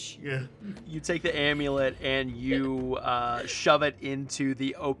shadoosh. Yeah. You take the amulet and you shove it into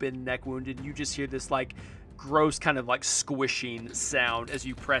the open neck wound, and you just hear this like gross kind of like squishing sound as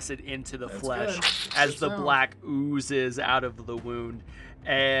you press it into the flesh good. as Good the sound. black oozes out of the wound.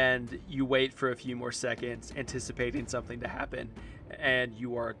 And you wait for a few more seconds, anticipating something to happen, and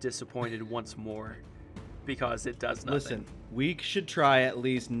you are disappointed once more because it does nothing. Listen, we should try at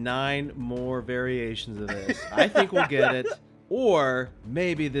least 9 more variations of this. I think we'll get it. Or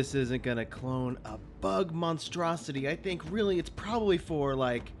maybe this isn't going to clone a bug monstrosity. I think really it's probably for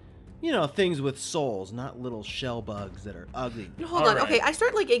like, you know, things with souls, not little shell bugs that are ugly. Hold All on. right. Okay, I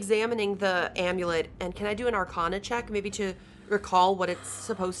start like examining the amulet, and can I do an Arcana check, maybe to recall what it's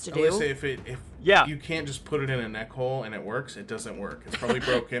supposed to do? Alyssa, if Yeah. you can't just put it in a neck hole and it works, it doesn't work. It's probably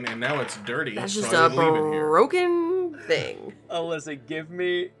broken, and now it's dirty. That's so just I a would leave it here. broken thing. Alyssa, give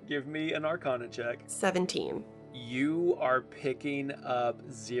me an Arcana check. 17. You are picking up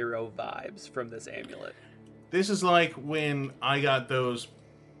 0 vibes from this amulet. This is like when I got those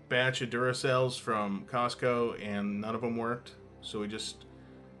batch of Duracells from Costco and none of them worked. So we just,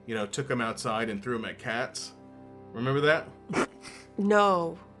 took them outside and threw them at cats. Remember that?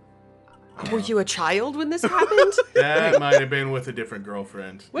 No. Were you a child when this happened? That might have been with a different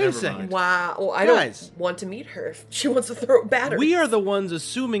girlfriend. Wait a Never second. mind. Wow. Well, I Guys. don't want to meet her if she wants to throw batteries. We are the ones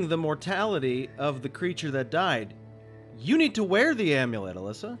assuming the mortality of the creature that died. You need to wear the amulet,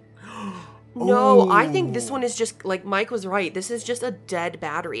 Alyssa. No, I think this one is just, like Mike was right. This is just a dead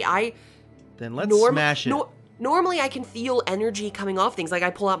battery. Then let's smash it. Normally I can feel energy coming off things. Like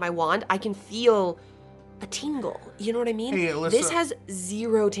I pull out my wand, I can feel a tingle. You know what I mean? Hey, Alyssa. This has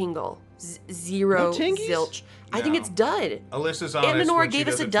 0 tingle. Zero No tingies? zilch. I think No. it's dud. Alyssa's honest Lenore when she gave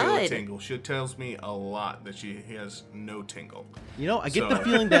us a doesn't feel dud. tingle. She tells me a lot that she has no tingle. I get the So-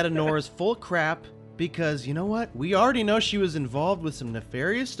 feeling that Honora's full crap because, you know what? We already know she was involved with some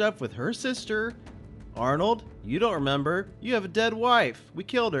nefarious stuff with her sister. Arnold, you don't remember. You have a dead wife. We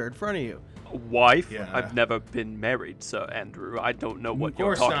killed her in front of you. Wife? Yeah. I've never been married, so Andrew, I don't know what Of you're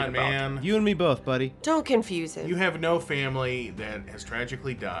course talking not, about. man. You and me both, buddy. Don't confuse him. You have no family that has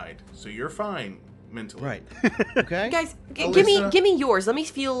tragically died, so you're fine mentally. Right. Okay? Guys, Alyssa? give me yours. Let me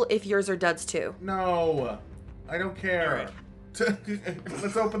feel if yours are duds too. No, I don't care.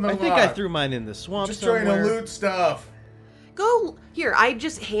 Let's open the I lock. think I threw mine in the swamp Just somewhere. trying to loot stuff. Go here. I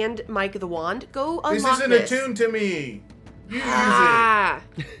just hand Mike the wand. Go This unlock isn't attuned to me. You use Ah.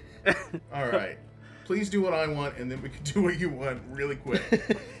 it. All right. Please do what I want, and then we can do what you want really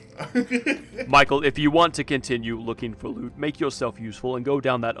quick. Michael, if you want to continue looking for loot, make yourself useful and go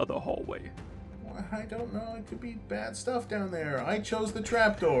down that other hallway. I don't know. It could be bad stuff down there. I chose the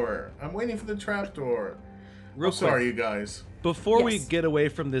trapdoor. I'm waiting for the trapdoor. Real I'm sorry, quick, you guys. before we Yes. get away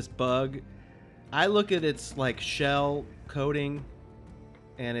from this bug, I look at its like shell coating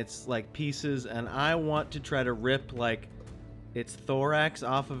and its like pieces, and I want to try to rip like its thorax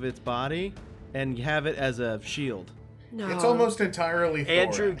off of its body and have it as a shield. No. It's almost entirely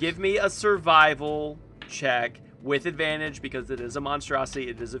Andrew, thorax. give me a survival check with advantage because it is a monstrosity.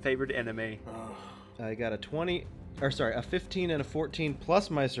 It is a favored enemy. I got a 15 and a 14 plus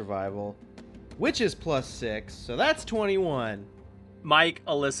my survival, which is plus 6, so that's 21. Mike,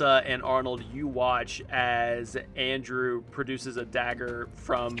 Alyssa, and Arnold, you watch as Andrew produces a dagger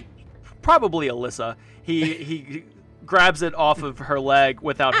from probably Alyssa. He grabs it off of her leg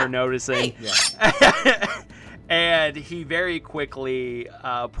without her noticing. Yeah. And he very quickly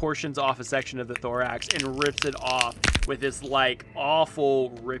portions off a section of the thorax and rips it off with this like awful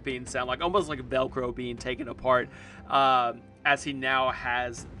ripping sound, like almost like Velcro being taken apart, as he now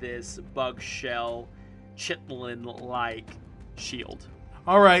has this bug shell chitlin-like shield.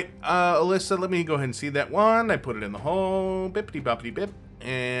 All right, Alyssa, let me go ahead and see that one. I put it in the hole. Bippity boppity bip.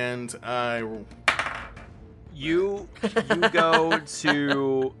 And I... You go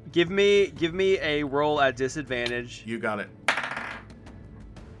to... Give me a roll at disadvantage. You got it.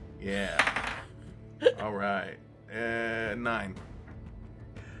 Yeah. All right. 9.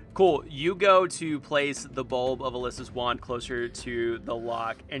 Cool. You go to place the bulb of Alyssa's wand closer to the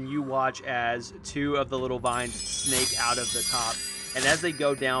lock, and you watch as 2 of the little vines snake out of the top. And as they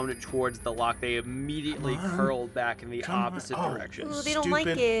go down towards the lock, they immediately curl back in the opposite direction. Oh, they don't like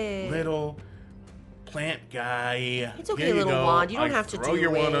it. Little plant guy. It's okay, Here you little go. wand. You don't have to throw do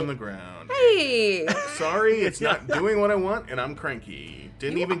your wand it. on the ground. Hey! Sorry, it's not doing what I want, and I'm cranky.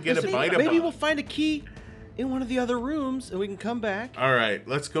 Didn't even get a bite of Maybe it. we'll find a key in one of the other rooms, and we can come back. All right,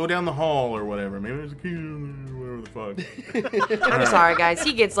 let's go down the hall or whatever. Maybe there's a key in there, whatever the fuck. I'm sorry, guys.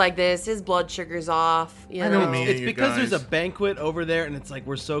 He gets like this. His blood sugar's off. You I know. don't mean It's you because there's a guys. banquet over there, and it's like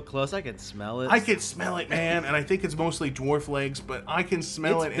we're so close. I can smell it. I can smell it, man, and I think it's mostly dwarf legs, but I can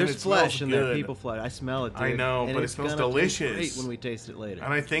smell it, and There's it smells flesh in good. there. People flesh. I smell it, dude. I know, And but it it's smells gonna taste delicious. great when we taste it later.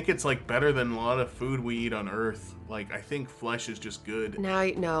 And I think it's like better than a lot of food we eat on Earth. Like, I think flesh is just good. Now,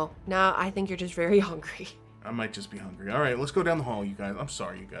 I think you're just very hungry. I might just be hungry. All right, let's go down the hall, you guys. I'm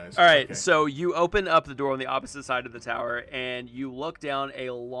sorry, you guys. All right, Okay. so you open up the door on the opposite side of the tower, and you look down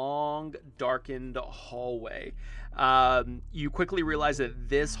a long, darkened hallway. You quickly realize that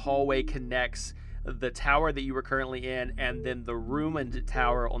this hallway connects the tower that you were currently in and then the ruined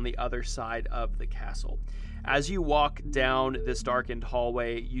tower on the other side of the castle. As you walk down this darkened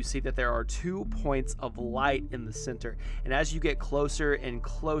hallway, you see that there are 2 points of light in the center. And as you get closer and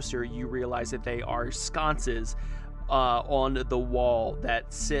closer, you realize that they are sconces on the wall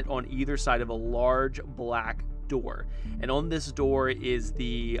that sit on either side of a large black door. And on this door is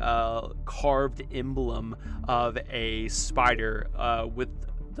the carved emblem of a spider with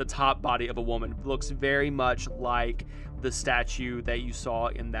the top body of a woman. It looks very much like the statue that you saw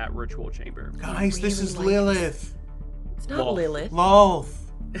in that ritual chamber. Guys, this is really likes- Lilith. It's not Lol. Lilith. Lolth.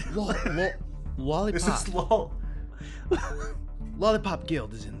 Lollipop. This is Lol. Lollipop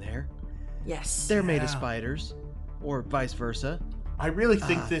Guild is in there. Yes. They're made of Yeah. spiders, or vice versa. I really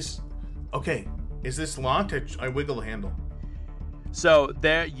think this... Okay, is this locked? I wiggle the handle. So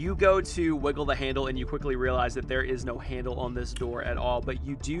there you go to wiggle the handle, and you quickly realize that there is no handle on this door at all, but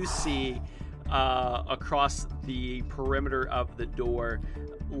you do see across the perimeter of the door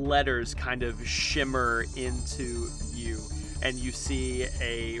letters kind of shimmer into you, and you see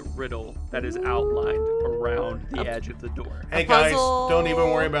a riddle that is outlined around the edge of the door. Hey guys, puzzle. don't even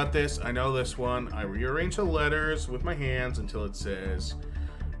worry about this. I know this one. I rearrange the letters with my hands until it says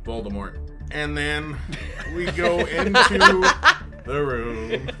Voldemort. And then we go into the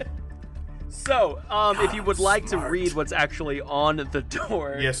room. So, if you would like to smart. read what's actually on the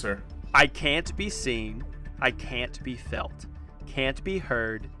door. Yes, sir. I can't be seen, I can't be felt, can't be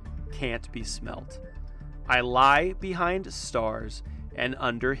heard, can't be smelt. I lie behind stars and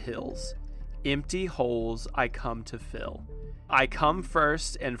under hills, empty holes I come to fill. I come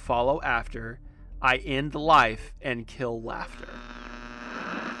first and follow after, I end life and kill laughter.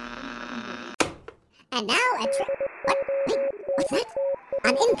 And now what? Wait, what's that?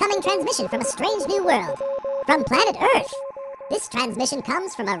 An incoming transmission from a strange new world. From planet Earth. This transmission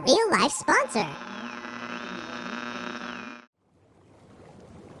comes from a real-life sponsor.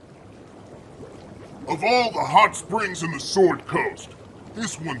 Of all the hot springs in the Sword Coast,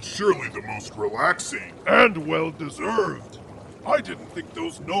 this one's surely the most relaxing. And well-deserved. I didn't think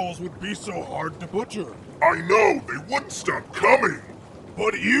those gnolls would be so hard to butcher. I know, they wouldn't stop coming.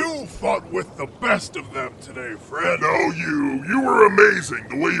 But you fought with the best of them today, friend. No, you were amazing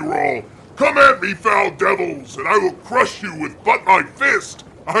the way you were all, come at me, foul devils, and I will crush you with but my fist.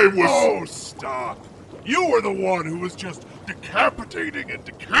 I was... Oh, stop. You were the one who was just decapitating and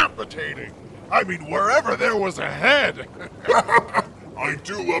decapitating. I mean, wherever there was a head. I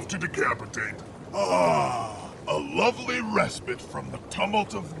do love to decapitate. Ah, a lovely respite from the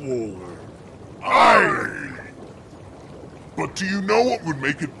tumult of war. Aye! But do you know what would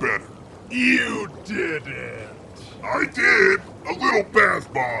make it better? You didn't. I did! A little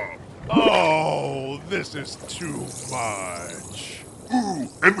bath bomb! Oh, this is too much. Ooh,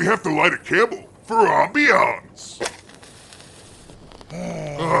 and we have to light a candle for ambiance!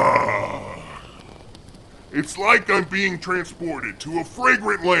 It's like I'm being transported to a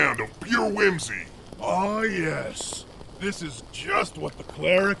fragrant land of pure whimsy. Ah, yes. This is just what the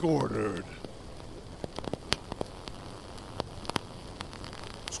cleric ordered.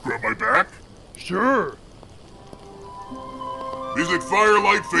 Scrub my back? Sure. Visit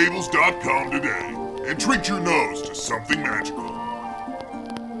firelightfables.com today and treat your nose to something magical.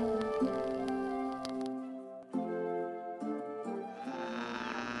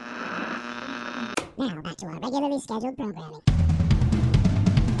 scheduled programming.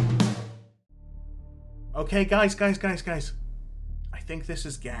 Okay, guys. I think this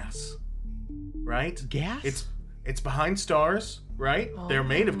is gas. Right? Gas? It's behind stars, right? They're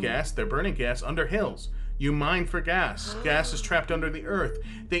made of gas. They're burning gas under hills. You mine for gas. Gas is trapped under the earth.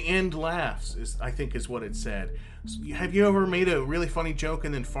 The end laughs, I think is what it said. Have you ever made a really funny joke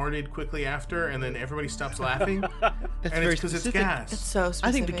and then farted quickly after, and then everybody stops laughing? That's and very it's because it's specific. gas. It's so specific.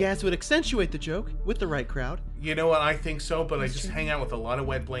 I think the gas would accentuate the joke with the right crowd. You know what? I think so, but I just hang out with a lot of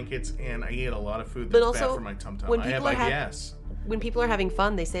wet blankets, and I eat a lot of food But that's also, bad for my tum-tum. when I have people are IBS. When people are having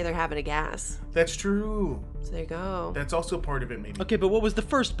fun, they say they're having a gas. That's true. So there you go. That's also part of it, maybe. Okay, but what was the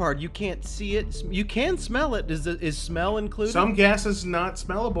first part? You can't see it. You can smell it. Is smell included? Some gas is not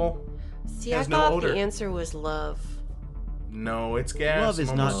smellable. See, I has no thought odor. the answer was love. No, it's gas. Love is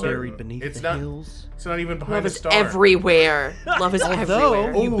I'm not almost buried certain. beneath It's the not, hills. It's not even behind Love a is star. everywhere. Love is Although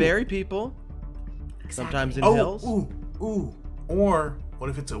everywhere. you Ooh. bury people, sometimes in Oh, hills. ooh. Or what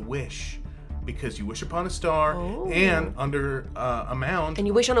if it's a wish? Because you wish upon a star and under a mound. And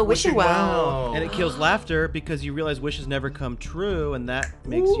you wish on a wishing well. And it kills laughter because you realize wishes never come true, and that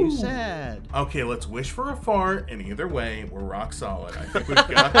makes you sad. Okay, let's wish for a fart, and either way, we're rock solid. I think we've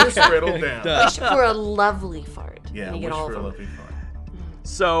got this riddled down. Wish for a lovely fart. Yeah, and you wish get all for of a them. lovely fart.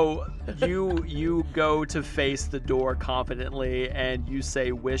 So you go to face the door confidently and you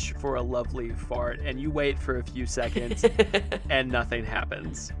say wish for a lovely fart and you wait for a few seconds and nothing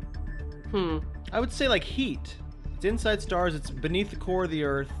happens. I would say like heat. It's inside stars. It's beneath the core of the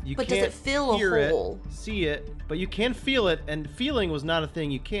earth. You But does can't it fill a hear hole? it, see it, but you can feel it. And feeling was not a thing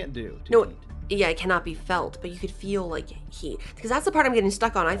you can't do. To No, heat. yeah, it cannot be felt, but you could feel like heat. Because that's the part I'm getting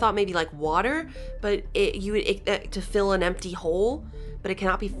stuck on. I thought maybe like water, but to fill an empty hole, but it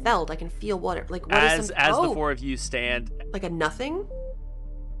cannot be felt. I can feel water. Like what is As the four of you stand, like a nothing?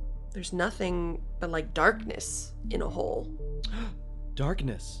 There's nothing but like darkness in a hole.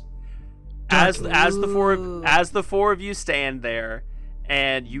 Darkness. as the four of you stand there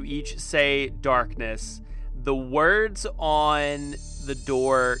and you each say darkness, the words on the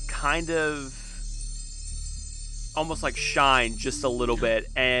door kind of almost like shine just a little bit,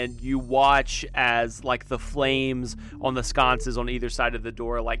 and you watch as like the flames on the sconces on either side of the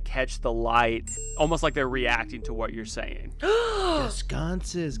door like catch the light, almost like they're reacting to what you're saying. The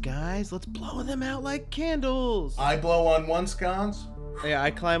sconces, guys. Let's blow them out like candles. I blow on one sconce. Yeah,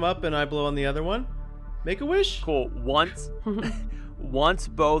 I climb up and I blow on the other one. Make a wish. Cool. Once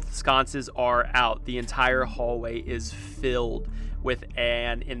both sconces are out, the entire hallway is filled with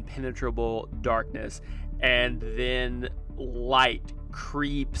an impenetrable darkness, and then light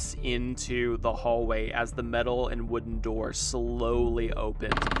creeps into the hallway as the metal and wooden door slowly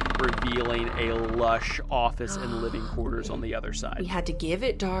opens, revealing a lush office and living quarters on the other side. We had to give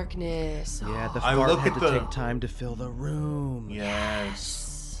it darkness. Yeah, the I fart look had at to the- take time to fill the room.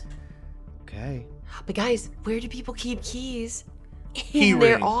 Yes. Okay. But guys, where do people keep keys? Key In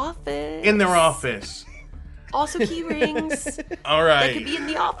their ring. office. In their office. Also key rings. All That right. could be in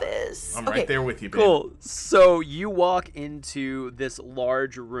the office. I'm Okay. right there with you, babe. Cool. So you walk into this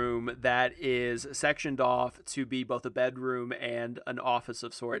large room that is sectioned off to be both a bedroom and an office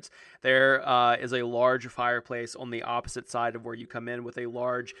of sorts. There is a large fireplace on the opposite side of where you come in with a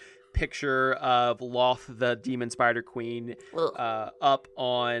large picture of Loth, the demon spider queen, up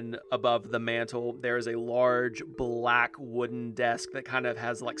on above the mantle. There is a large black wooden desk that kind of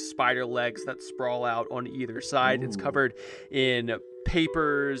has like spider legs that sprawl out on either side. It's covered in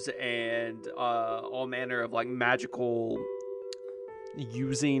papers and all manner of like magical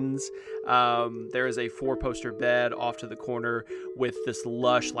usings. There is a 4-poster bed off to the corner with this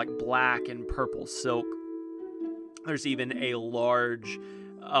lush like black and purple silk. There's even a large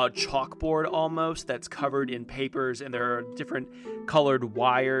chalkboard almost that's covered in papers, and there are different colored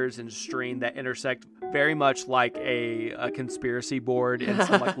wires and string that intersect, very much like a conspiracy board in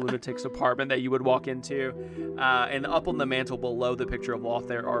some like lunatic's apartment that you would walk into. And up on the mantle below the picture of Loth,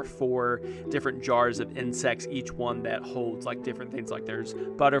 there are 4 different jars of insects, each one that holds like different things. Like there's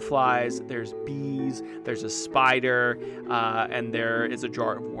butterflies, there's bees, there's a spider, and there is a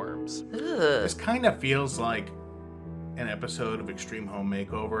jar of worms. Ugh. This kind of feels like an episode of Extreme Home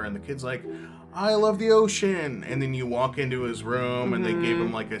Makeover, and the kid's like, I love the ocean, and then you walk into his room and they gave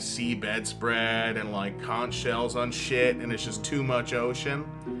him like a sea bedspread and like conch shells on shit, and it's just too much ocean.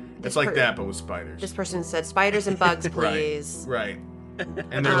 It's like that, but with spiders. This person said spiders and bugs, please. Right.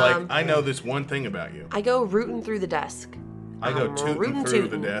 And they're like, I know this one thing about you. I go rooting through the desk. I go I'm tooting rootin' through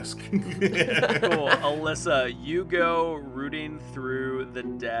the tootin'. desk. Cool. Alyssa, you go rooting through the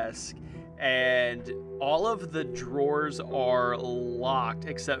desk, and all of the drawers are locked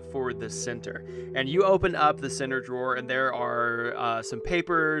except for the center. And you open up the center drawer, and there are some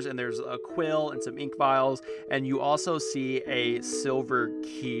papers, and there's a quill and some ink vials, and you also see a silver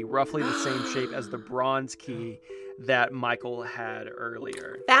key, roughly the same shape as the bronze key that Michael had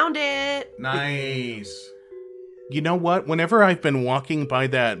earlier. Found it. Nice. You know what? Whenever I've been walking by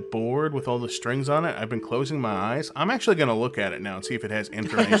that board with all the strings on it, I've been closing my eyes. I'm actually going to look at it now and see if it has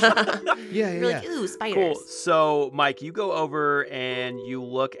information. You're like, ooh, spiders. Cool. So, Mike, you go over and you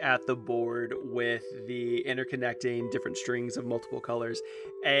look at the board with the interconnecting different strings of multiple colors.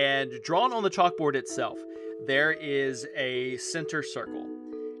 And drawn on the chalkboard itself, there is a center circle.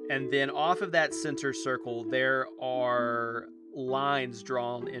 And then off of that center circle, there are lines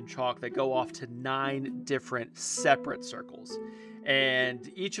drawn in chalk that go off to 9 different separate circles.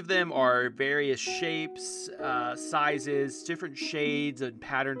 And each of them are various shapes, sizes, different shades and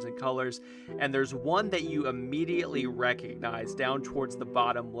patterns and colors. And there's one that you immediately recognize down towards the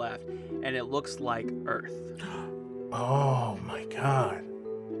bottom left, and it looks like Earth. Oh my God.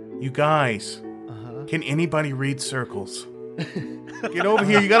 You guys, can anybody read circles? Get over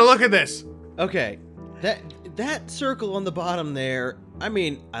here. You got to look at this. Okay, that circle on the bottom there, I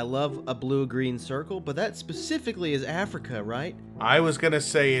mean, I love a blue-green circle, but that specifically is Africa, right? I was going to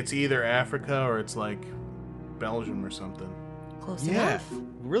say it's either Africa or it's like Belgium or something. Close enough.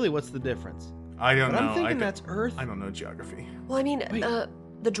 Really, what's the difference? I don't know. I'm thinking that's Earth. I don't know geography. Well, I mean,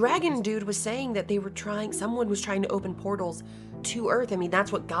 the dragon dude was saying that someone was trying to open portals to Earth. I mean,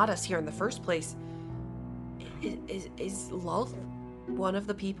 that's what got us here in the first place. Is Lolth one of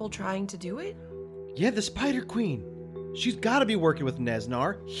the people trying to do it? Yeah, the Spider Queen. She's got to be working with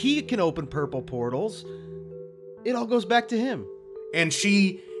Nesnar. He can open purple portals. It all goes back to him. And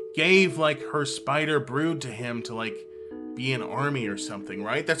she gave, like, her spider brood to him to, like, be an army or something,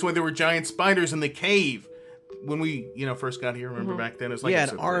 right? That's why there were giant spiders in the cave when we, first got here. Remember back then? It was like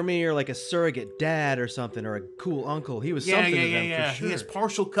an army or like a surrogate dad or something, or a cool uncle. He was something to them for sure. He has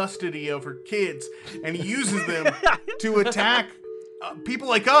partial custody over kids, and he uses them to attack people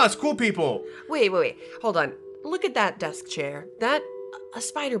like us, cool people. Wait. Hold on. Look at that desk chair. A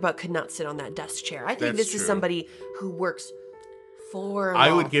spider butt could not sit on that desk chair. I think this is somebody who works for I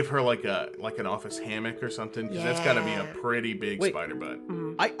would give her like an office hammock or something, because that's got to be a pretty big spider butt.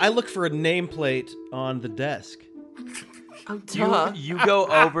 I look for a nameplate on the desk. Oh, duh. You go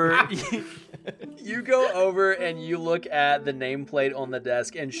over you go over and you look at the nameplate on the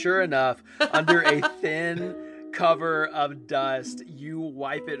desk, and sure enough, under a thin cover of dust, you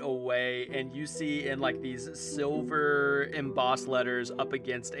wipe it away, and you see in like these silver embossed letters up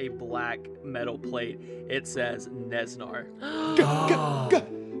against a black metal plate, it says Nesnar.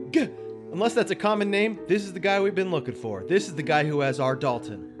 Unless that's a common name, this is the guy we've been looking for. This is the guy who has our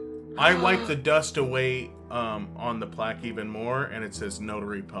Dalton. I wipe the dust away on the plaque even more, and it says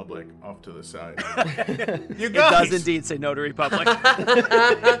Notary Public off to the side. You guys! It does indeed say Notary Public.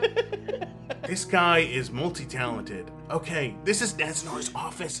 This guy is multi-talented. Okay, this is Nesnar's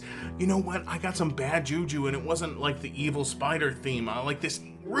office. You know what? I got some bad juju, and it wasn't like the evil spider theme. This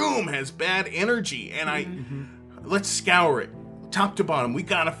room has bad energy, and let's scour it. Top to bottom, we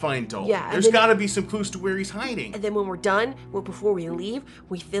gotta find Dalton. Yeah, there's gotta be some clues to where he's hiding. And then when we're done, before we leave,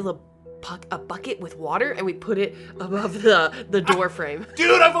 we fill a bucket with water and we put it above the door frame.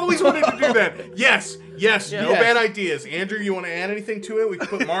 Dude, I've always wanted to do that. Yes, no bad ideas. Andrew, you want to add anything to it? We can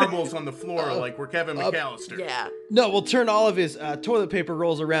put marbles on the floor like we're Kevin McAllister. Yeah. No, we'll turn all of his toilet paper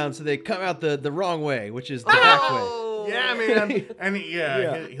rolls around so they come out the wrong way, which is the back way. Yeah, man. And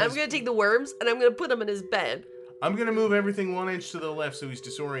I'm going to take the worms and I'm going to put them in his bed. I'm going to move everything 1 inch to the left so he's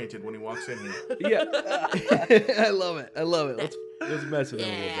disoriented when he walks in here. Yeah. I love it. Let's mess with him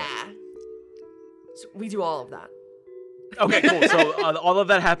a little bit. So we do all of that. Okay, cool. So all of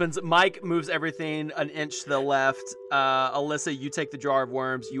that happens. Mike moves everything 1 inch to the left. Alyssa, you take the jar of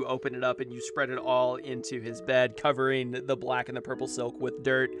worms, you open it up, and you spread it all into his bed, covering the black and the purple silk with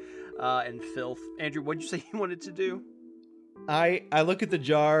dirt and filth. Andrew, what did you say you wanted to do? I look at the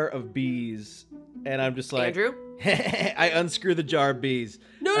jar of bees, and I'm just like... Andrew? I unscrew the jar of bees.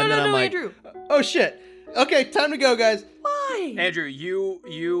 No, like, Andrew. Oh, shit. Okay, time to go, guys. Why? Andrew,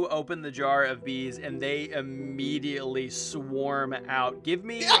 you open the jar of bees, and they immediately swarm out. Give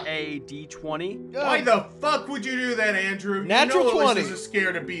me a D20. Why the fuck would you do that, Andrew? Natural you know 20. Alyssa's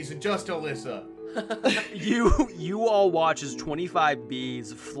scared of bees, and just Alyssa. You all watch as 25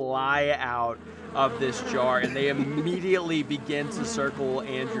 bees fly out of this jar, and they immediately begin to circle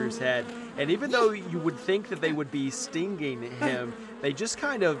Andrew's head. And even though you would think that they would be stinging him, they just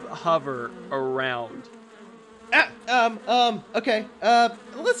kind of hover around. Okay.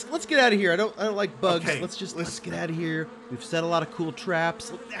 Let's get out of here. I don't like bugs. Okay, Let's get out of here. We've set a lot of cool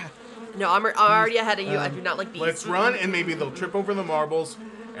traps. No, I'm already ahead of you. I do not like bees. Let's run, and maybe they'll trip over the marbles,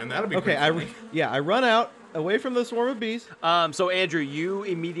 and that'll be Okay, pretty funny. I run out away from the swarm of bees. So Andrew, you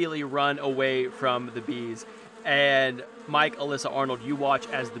immediately run away from the bees, and Mike, Alyssa, Arnold, you watch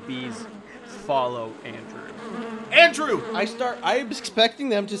as the bees follow Andrew. Andrew! I'm expecting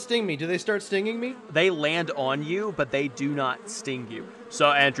them to sting me. Do they start stinging me? They land on you, but they do not sting you. So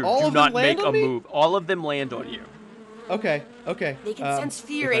Andrew, All do of them not land make on a me? move. All of them land on you. Okay. They can sense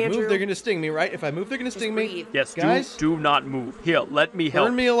fear, if I Andrew. move, they're going to sting me, right? If I move, they're going to sting me. breathe. Yes, Guys? do not move. Here, let me help.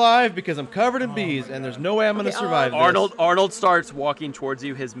 Burn me alive because I'm covered in bees, and there's no way I'm going to survive this. Arnold starts walking towards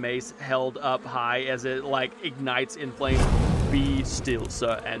you, his mace held up high as it like ignites in flames. Be still,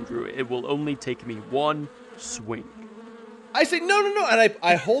 Sir Andrew. It will only take me one swing. I say, no, and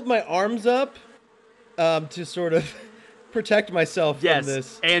I hold my arms up to sort of protect myself from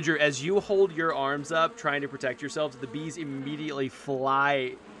this. Andrew, as you hold your arms up trying to protect yourselves, the bees immediately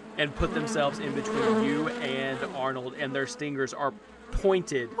fly and put themselves in between you and Arnold, and their stingers are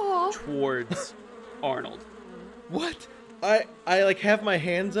pointed towards Arnold. What? I like have my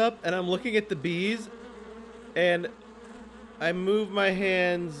hands up, and I'm looking at the bees, and I move my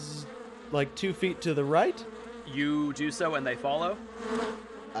hands like 2 feet to the right. You do so, and they follow.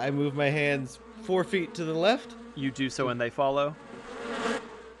 I move my hands 4 feet to the left. You do so, and they follow.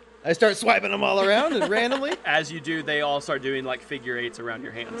 I start swiping them all around and randomly. As you do, they all start doing like figure eights around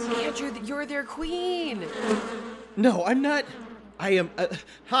your hands. Andrew, you're their queen. No, I'm not. I am.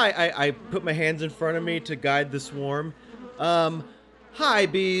 Hi, I put my hands in front of me to guide the swarm. Hi,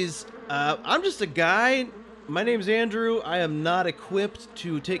 bees. I'm just a guy. My name's Andrew. I am not equipped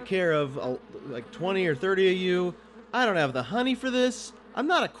to take care of like 20 or 30 of you. I don't have the honey for this. I'm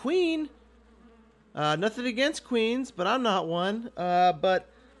not a queen. Nothing against queens, but I'm not one. But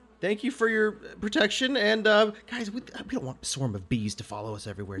thank you for your protection. And guys, we don't want a swarm of bees to follow us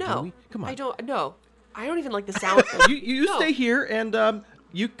everywhere, do No, we? Come on. I don't. No, I don't even like the sound. You No. stay here, and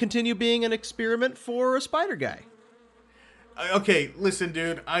you continue being an experiment for a spider guy. Okay, listen,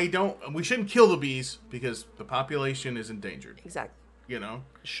 dude. We shouldn't kill the bees because the population is endangered. Exactly. You know,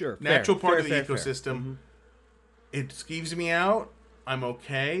 Sure, natural fair, part of the fair, fair. ecosystem. Mhm. It skeeves me out. I'm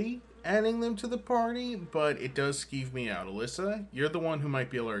okay adding them to the party, but it does skeeve me out. Alyssa, you're the one who might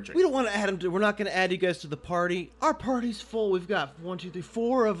be allergic. We don't want to add them to. We're not going to add you guys to the party. Our party's full. We've got 1, 2, 3,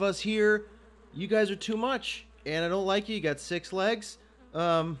 4 of us here. You guys are too much, and I don't like you. You got 6 legs.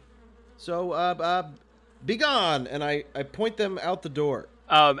 Be gone, and I point them out the door.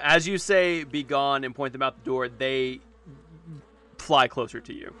 As you say "be gone" and point them out the door, they fly closer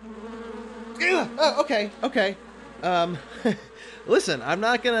to you. Okay. Listen, I'm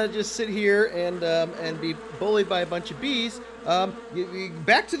not gonna just sit here and be bullied by a bunch of bees.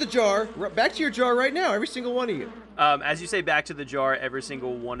 Back to the jar. Back to your jar right now, every single one of you. As you say "back to the jar," every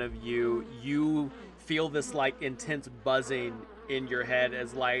single one of you feel this like intense buzzing in your head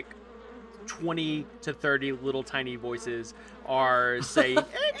as like 20 to 30 little tiny voices are saying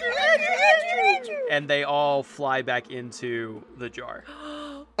Andrew, and they all fly back into the jar.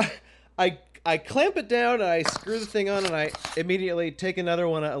 I clamp it down, and I screw the thing on, and I immediately take another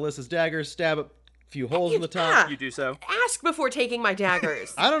one of Alyssa's daggers, stab a few holes in the top. You do so. Ask before taking my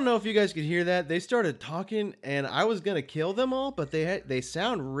daggers. I don't know if you guys could hear that. They started talking, and I was gonna kill them all, but they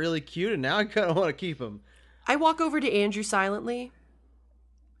sound really cute, and now I kind of want to keep them. I walk over to Andrew silently,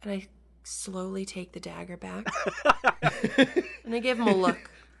 and I slowly take the dagger back, and I give him a look,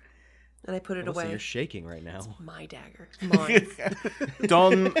 and I put it away. You're shaking right now. It's my dagger. It's mine.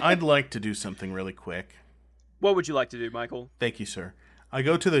 Dalton, I'd like to do something really quick. What would you like to do, Michael? Thank you, sir. I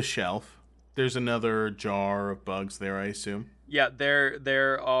go to the shelf. There's another jar of bugs there, I assume. Yeah,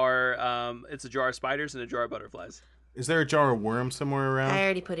 there are. It's a jar of spiders and a jar of butterflies. Is there a jar of worms somewhere around? I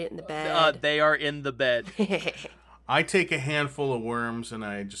already put it in the bed. They are in the bed. I take a handful of worms and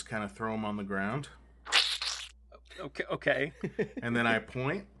I just kind of throw them on the ground. Okay. And then I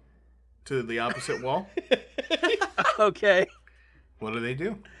point to the opposite wall. Okay. What do they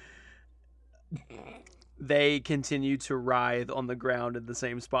do? They continue to writhe on the ground in the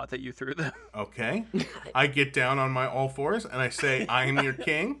same spot that you threw them. Okay. I get down on my all fours and I say, I am your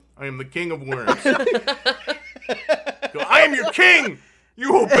king. I am the king of worms. Go, I am your king.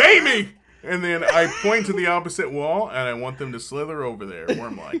 You obey me. And then I point to the opposite wall and I want them to slither over there,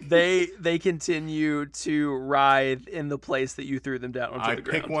 worm-like. They continue to writhe in the place that you threw them down onto the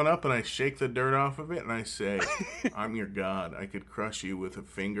ground. I pick one up and I shake the dirt off of it and I say, I'm your god. I could crush you with a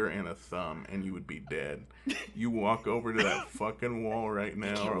finger and a thumb and you would be dead. You walk over to that fucking wall right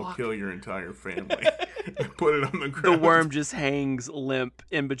now or I'll kill your entire family. Put it on the The ground. worm just hangs limp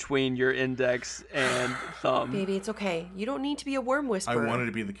in between your index and thumb. Baby, it's okay. You don't need to be a worm I whisperer. wanted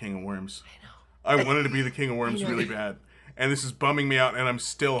to be the king of worms. I wanted to be the king of worms really bad. And this is bumming me out, and I'm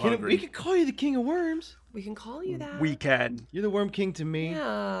still We hungry. could call you the king of worms. We can call you that. We can. You're the worm king to me.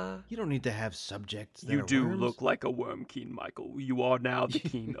 Yeah. You don't need to have subjects that You are do worms. look like a worm king, Michael. You are now the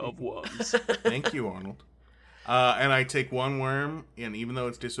king of worms. Thank you, Arnold. And I take one worm, and even though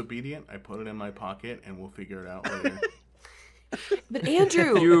it's disobedient, I put it in my pocket, and we'll figure it out later. But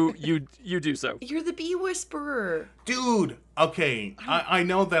Andrew, You do so. you're the bee whisperer. Dude, okay, I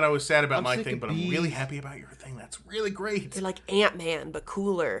know that I was sad about I'm my sick thing, of but I'm really bees. happy about your thing. That's really great. You're like Ant-Man, but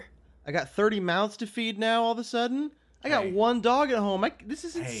cooler. I got 30 mouths to feed now all of a sudden. I got Hey. one dog at home. This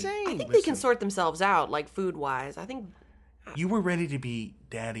is Hey. insane. I think they can Listen. sort themselves out, like food-wise. I think You were ready to be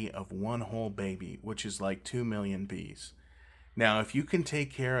daddy of one whole baby, which is like 2 million bees. Now, if you can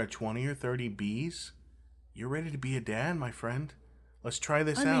take care of 20 or 30 bees, you're ready to be a dad, my friend. Let's try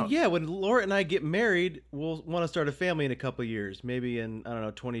this I out. mean, yeah, when Laura and I get married, we'll want to start a family in a couple years. Maybe in, I don't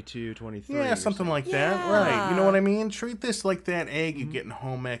know, 22, 23. Yeah, or something like that. Right. You know Yeah. what I mean? Treat this like that egg you get in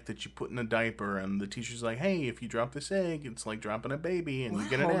home ec that you put in a diaper, and the teacher's like, hey, if you drop this egg, it's like dropping a baby, and you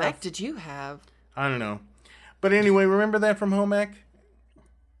get an home F. ec did you have? I don't know. But anyway, remember that from home ec?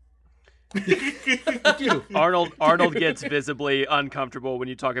 Arnold gets visibly uncomfortable when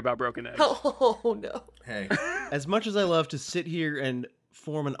you talk about broken eggs. Oh no. Hey. As much as I love to sit here and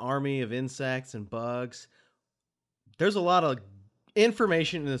form an army of insects and bugs, there's a lot of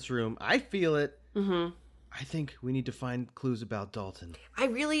information in this room. I feel it. Mm-hmm. I think we need to find clues about Dalton. I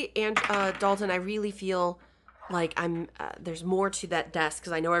really, and Dalton, I really feel like I'm. There's more to that desk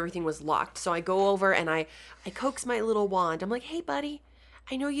because I know everything was locked. So I go over and I coax my little wand. I'm like, hey, buddy,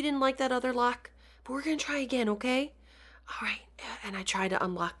 I know you didn't like that other lock, but we're gonna try again, okay? All right. And I try to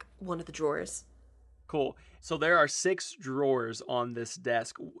unlock one of the drawers. Cool. So there are 6 drawers on this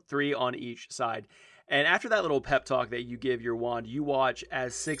desk, 3 on each side. And after that little pep talk that you give your wand, you watch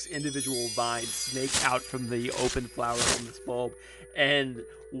as 6 individual vines snake out from the open flowers on this bulb and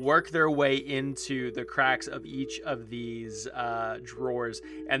work their way into the cracks of each of these drawers.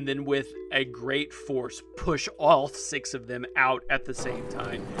 And then with a great force, push all 6 of them out at the same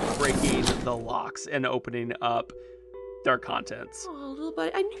time, breaking the locks and opening up their contents. Oh, little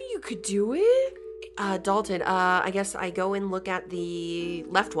buddy, I knew you could do it. Dalton, I guess I go and look at the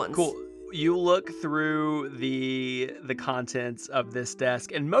left ones. Cool. You look through the contents of this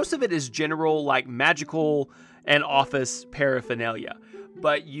desk, and most of it is general, like magical and office paraphernalia.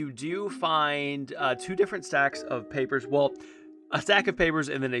 But you do find 2 different stacks of papers. Well, a stack of papers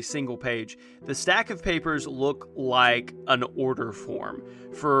and then a single page. The stack of papers look like an order form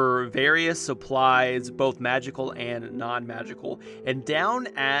for various supplies, both magical and non-magical. And down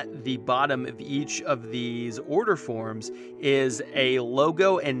at the bottom of each of these order forms is a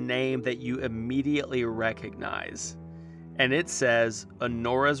logo and name that you immediately recognize. And it says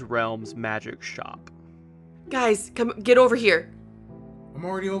Honora's Realms Magic Shop. Guys, come get over here. I'm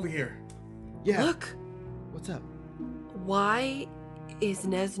already over here. Yeah. Look, What's up? why is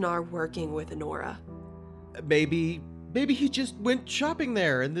Nesnar working with Honora? Maybe he just went shopping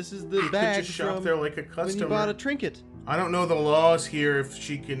there, and this is the Could bag just shop from there like a when you customer. bought a trinket. I don't know the laws here if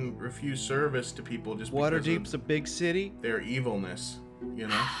she can refuse service to people just because Waterdeep's a big city. of their evilness, you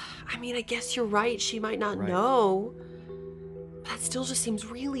know? I mean, I guess you're right. She might not Right. know. That still just seems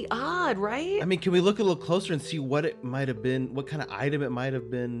really odd, right? I mean, can we look a little closer and see what it might have been, what kind of item it might have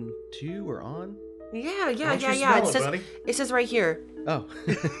been to or on? Yeah. Why don't you It smell says, buddy? it says right here. Oh,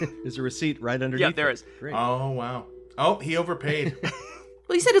 there's a receipt right underneath. Yeah, there it. is. Great. Oh, wow. Oh, he overpaid.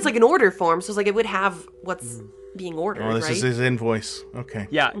 Well, you said it's like an order form, so it's like it would have what's being ordered, Oh, this right? is his invoice. Okay.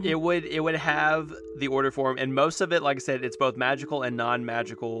 Yeah, it would have the order form, and most of it, like I said, it's both magical and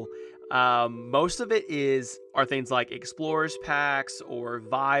non-magical. Most of it are things like explorers packs or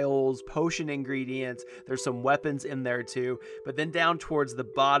vials, potion ingredients. There's some weapons in there too. But then down towards the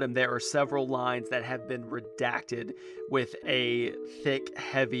bottom, there are several lines that have been redacted with a thick,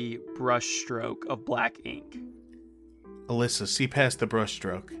 heavy brush stroke of black ink. Alyssa, see past the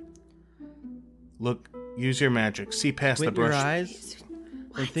brushstroke. Look, use your magic. See past Squint the your brush. eyes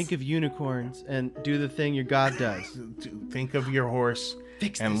and think of unicorns and do the thing your god does. Think of your horse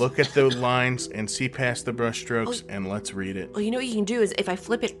Fix and this. look at the lines and see past the brushstrokes and let's read it. Well, you know what you can do is if I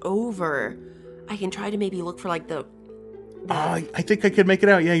flip it over, I can try to maybe look for like the I think I could make it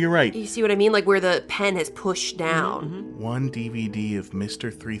out. Yeah, you're right. you see what I mean? Like where the pen has pushed down. One DVD of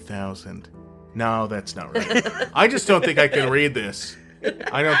Mr. 3000. No, that's not right. I just don't think I can read this.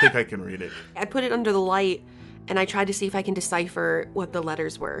 I don't think I can read it. I put it under the light and I tried to see if I can decipher what the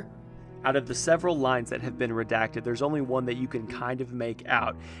letters were. Out of the several lines that have been redacted, there's only one that you can kind of make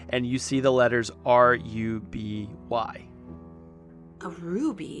out, and you see the letters R-U-B-Y. A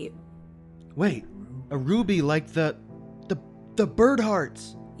ruby? Wait, a ruby like the bird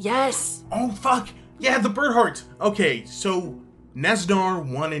hearts. Yes. Oh, fuck. Yeah, the bird hearts. Okay, so Nesnar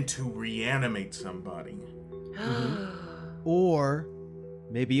wanted to reanimate somebody. Or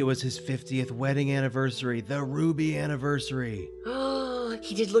maybe it was his 50th wedding anniversary, the ruby anniversary.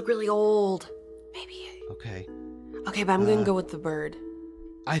 He did look really old. Maybe. Okay. Okay, but I'm going to go with the bird.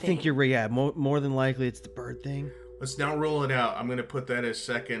 I think you're right. Yeah, more than likely it's the bird thing. Let's now roll it out. I'm going to put that as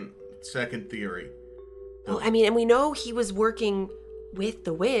second theory. Well, I mean, and we know he was working with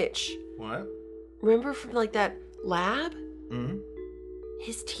the witch. What? Remember from like that lab? Mm-hmm.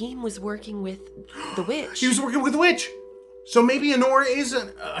 His team was working with the witch. He was working with the witch. So maybe Honora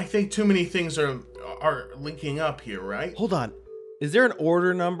isn't. I think too many things are linking up here, right? Hold on. Is there an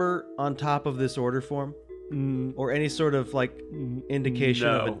order number on top of this order form? Or any sort of like indication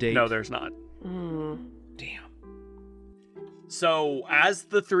of a date? No, there's not. Damn. So as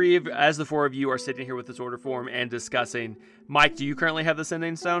the four of you are sitting here with this order form and discussing, Mike, do you currently have the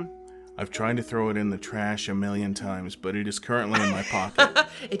sending stone? I've tried to throw it in the trash a million times, but it is currently in my pocket.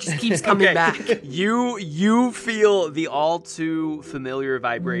 It just keeps coming back. You feel the all too familiar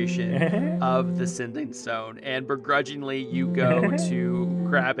vibration of the sending stone, and begrudgingly you go to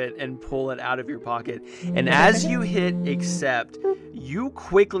grab it and pull it out of your pocket. And as you hit accept, you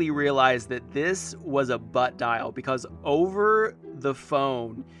quickly realize that this was a butt dial, because over the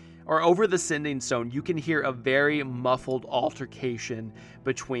phone, or over the sending stone, you can hear a very muffled altercation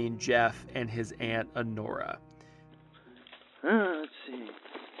between Jeff and his aunt Honora. Let's see.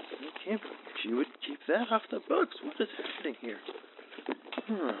 I can't believe you would keep that off the books. What is happening here?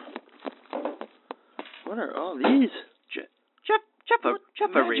 What are all these? Jeffery.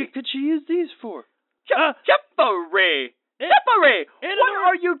 What magic could she use these for? Jeffery! Jeffery! What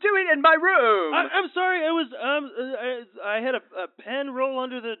are you doing in my room? I'm sorry. I was I had a pen roll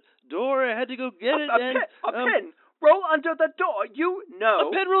under the door. I had to go get it. A pen roll under the door. You know.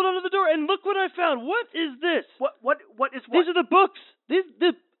 A pen rolled under the door, and look what I found. What is this? What is what? These are the books.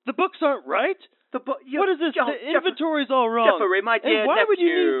 The books aren't right. What is this? The inventory's all wrong. Jeffery, my dear and why would you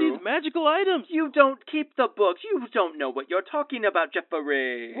nephew. need these magical items? You don't keep the books. You don't know what you're talking about,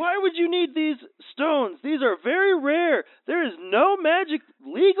 Jeffery. Why would you need these stones? These are very rare. There is no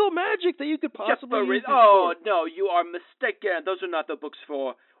legal magic that you could possibly use. Oh, no, you are mistaken. Those are not the books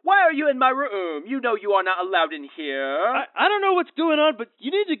for. Why are you in my room? You know you are not allowed in here. I don't know what's going on, but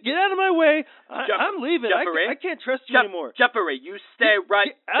you need to get out of my way. I'm leaving. I can't trust you anymore. Jeffery, you stay right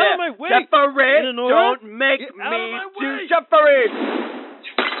get there. out of my way. Jeffery, don't make me do Jeffery.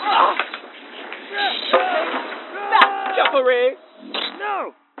 Stop, Jeffery.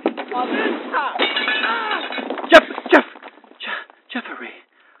 No. Jeffery,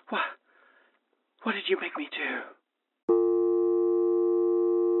 what did you make me do?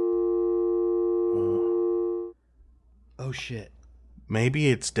 Oh shit. Maybe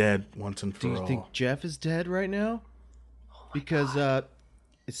it's dead once and for all. Do you think Jeff is dead right now? Because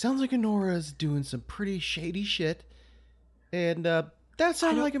it sounds like Honora's doing some pretty shady shit, and that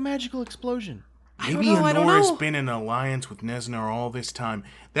sounded like a magical explosion. Maybe Honora's been in alliance with Nesnar all this time.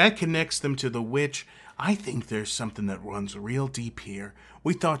 That connects them to the witch. I think there's something that runs real deep here.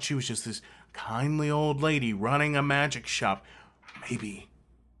 We thought she was just this kindly old lady running a magic shop.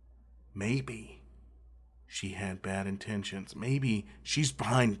 Maybe she had bad intentions. Maybe she's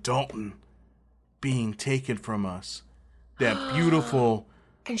behind Dalton being taken from us. That beautiful,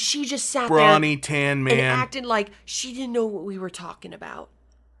 and she just sat brawny there tan man and acted like she didn't know what we were talking about.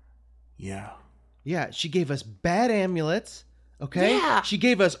 Yeah. Yeah, she gave us bad amulets, okay? Yeah. She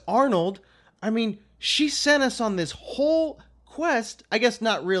gave us Arnold. I mean, she sent us on this whole quest. I guess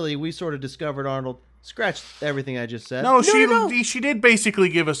not really. We sort of discovered Arnold. Scratch everything I just said. No, she did basically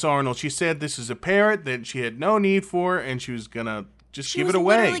give us Arnold. She said this is a parrot that she had no need for, and she was gonna just give it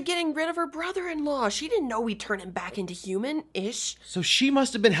away. She was literally getting rid of her brother-in-law. She didn't know we'd turn him back into human-ish. So she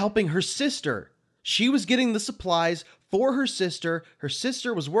must have been helping her sister. She was getting the supplies for her sister. Her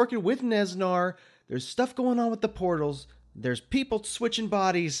sister was working with Nesnar. There's stuff going on with the portals. There's people switching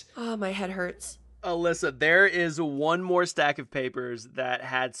bodies. Oh, my head hurts. Alyssa, there is one more stack of papers that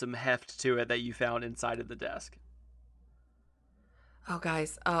had some heft to it that you found inside of the desk. Oh,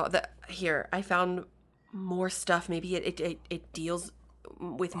 guys. Here, I found more stuff. Maybe it deals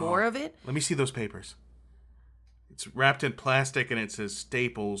with more of it. Let me see those papers. It's wrapped in plastic and it says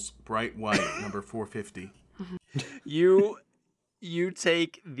Staples, bright white, number 450. You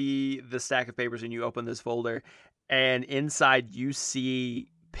take the stack of papers and you open this folder, and inside you see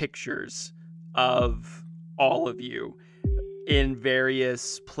pictures of all of you in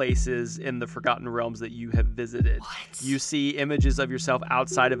various places in the Forgotten Realms that you have visited. What? You see images of yourself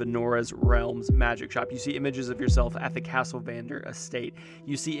outside of Anora's Realms magic shop. You see images of yourself at the Castle Vander estate.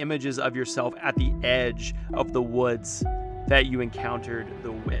 You see images of yourself at the edge of the woods that you encountered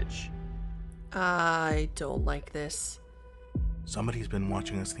the witch. I don't like this. Somebody's been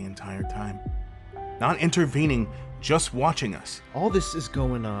watching us the entire time. Not intervening, just watching us. All this is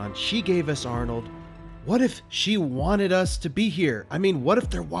going on. She gave us Arnold. What if she wanted us to be here? I mean, what if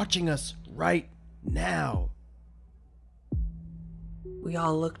they're watching us right now? We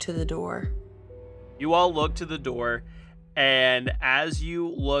all look to the door. You all look to the door, and as you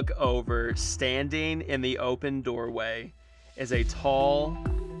look over, standing in the open doorway is a tall,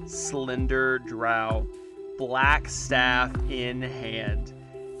 slender drow, black staff in hand,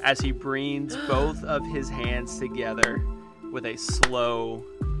 as he brings both of his hands together with a slow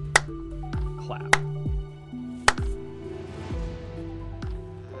clap.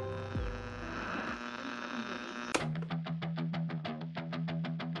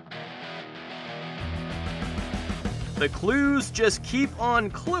 The clues just keep on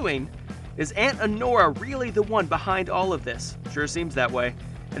cluing. Is Aunt Anora really the one behind all of this? Sure seems that way.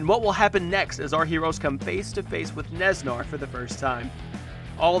 And what will happen next as our heroes come face to face with Nesnar for the first time?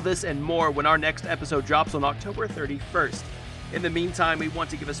 All this and more when our next episode drops on October 31st. In the meantime, we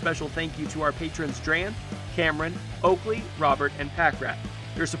want to give a special thank you to our patrons Dran, Cameron, Oakley, Robert, and Packrat.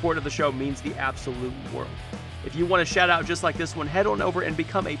 Your support of the show means the absolute world. If you want a shout out just like this one, head on over and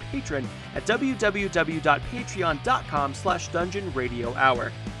become a patron at www.patreon.com/Dungeon Radio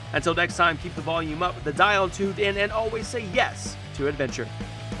Hour. Until next time, keep the volume up, the dial tuned in, and always say yes to adventure.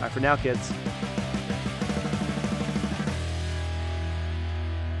 Bye for now, kids.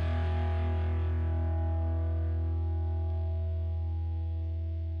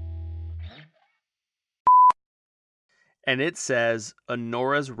 And it says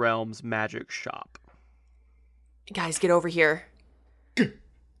Anora's Realms Magic Shop. Guys, get over here.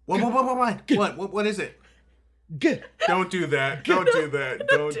 What is it? Don't do that. Don't do that.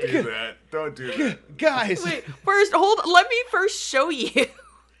 Don't do that. Don't do that. Guys! Wait, let me first show you.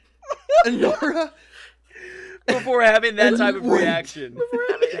 Anora? Before having that type of reaction.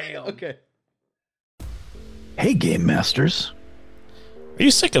 Damn. Okay. Hey, Game Masters. Are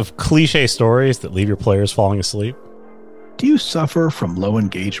you sick of cliche stories that leave your players falling asleep? Do you suffer from low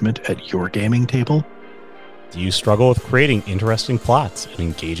engagement at your gaming table? Do you struggle with creating interesting plots and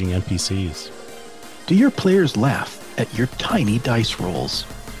engaging NPCs? Do your players laugh at your tiny dice rolls?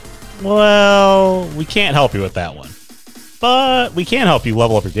 Well, we can't help you with that one. But we can help you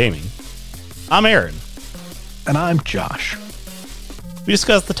level up your gaming. I'm Aaron. And I'm Josh. We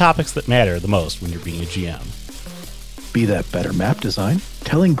discuss the topics that matter the most when you're being a GM. Be that better map design,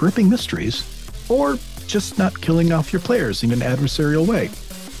 telling gripping mysteries, or just not killing off your players in an adversarial way.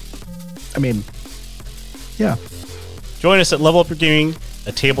 I mean, yeah. Join us at Level Up Your Gaming,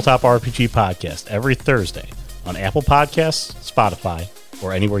 a tabletop RPG podcast, every Thursday on Apple Podcasts, Spotify,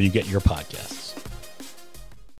 or anywhere you get your podcasts.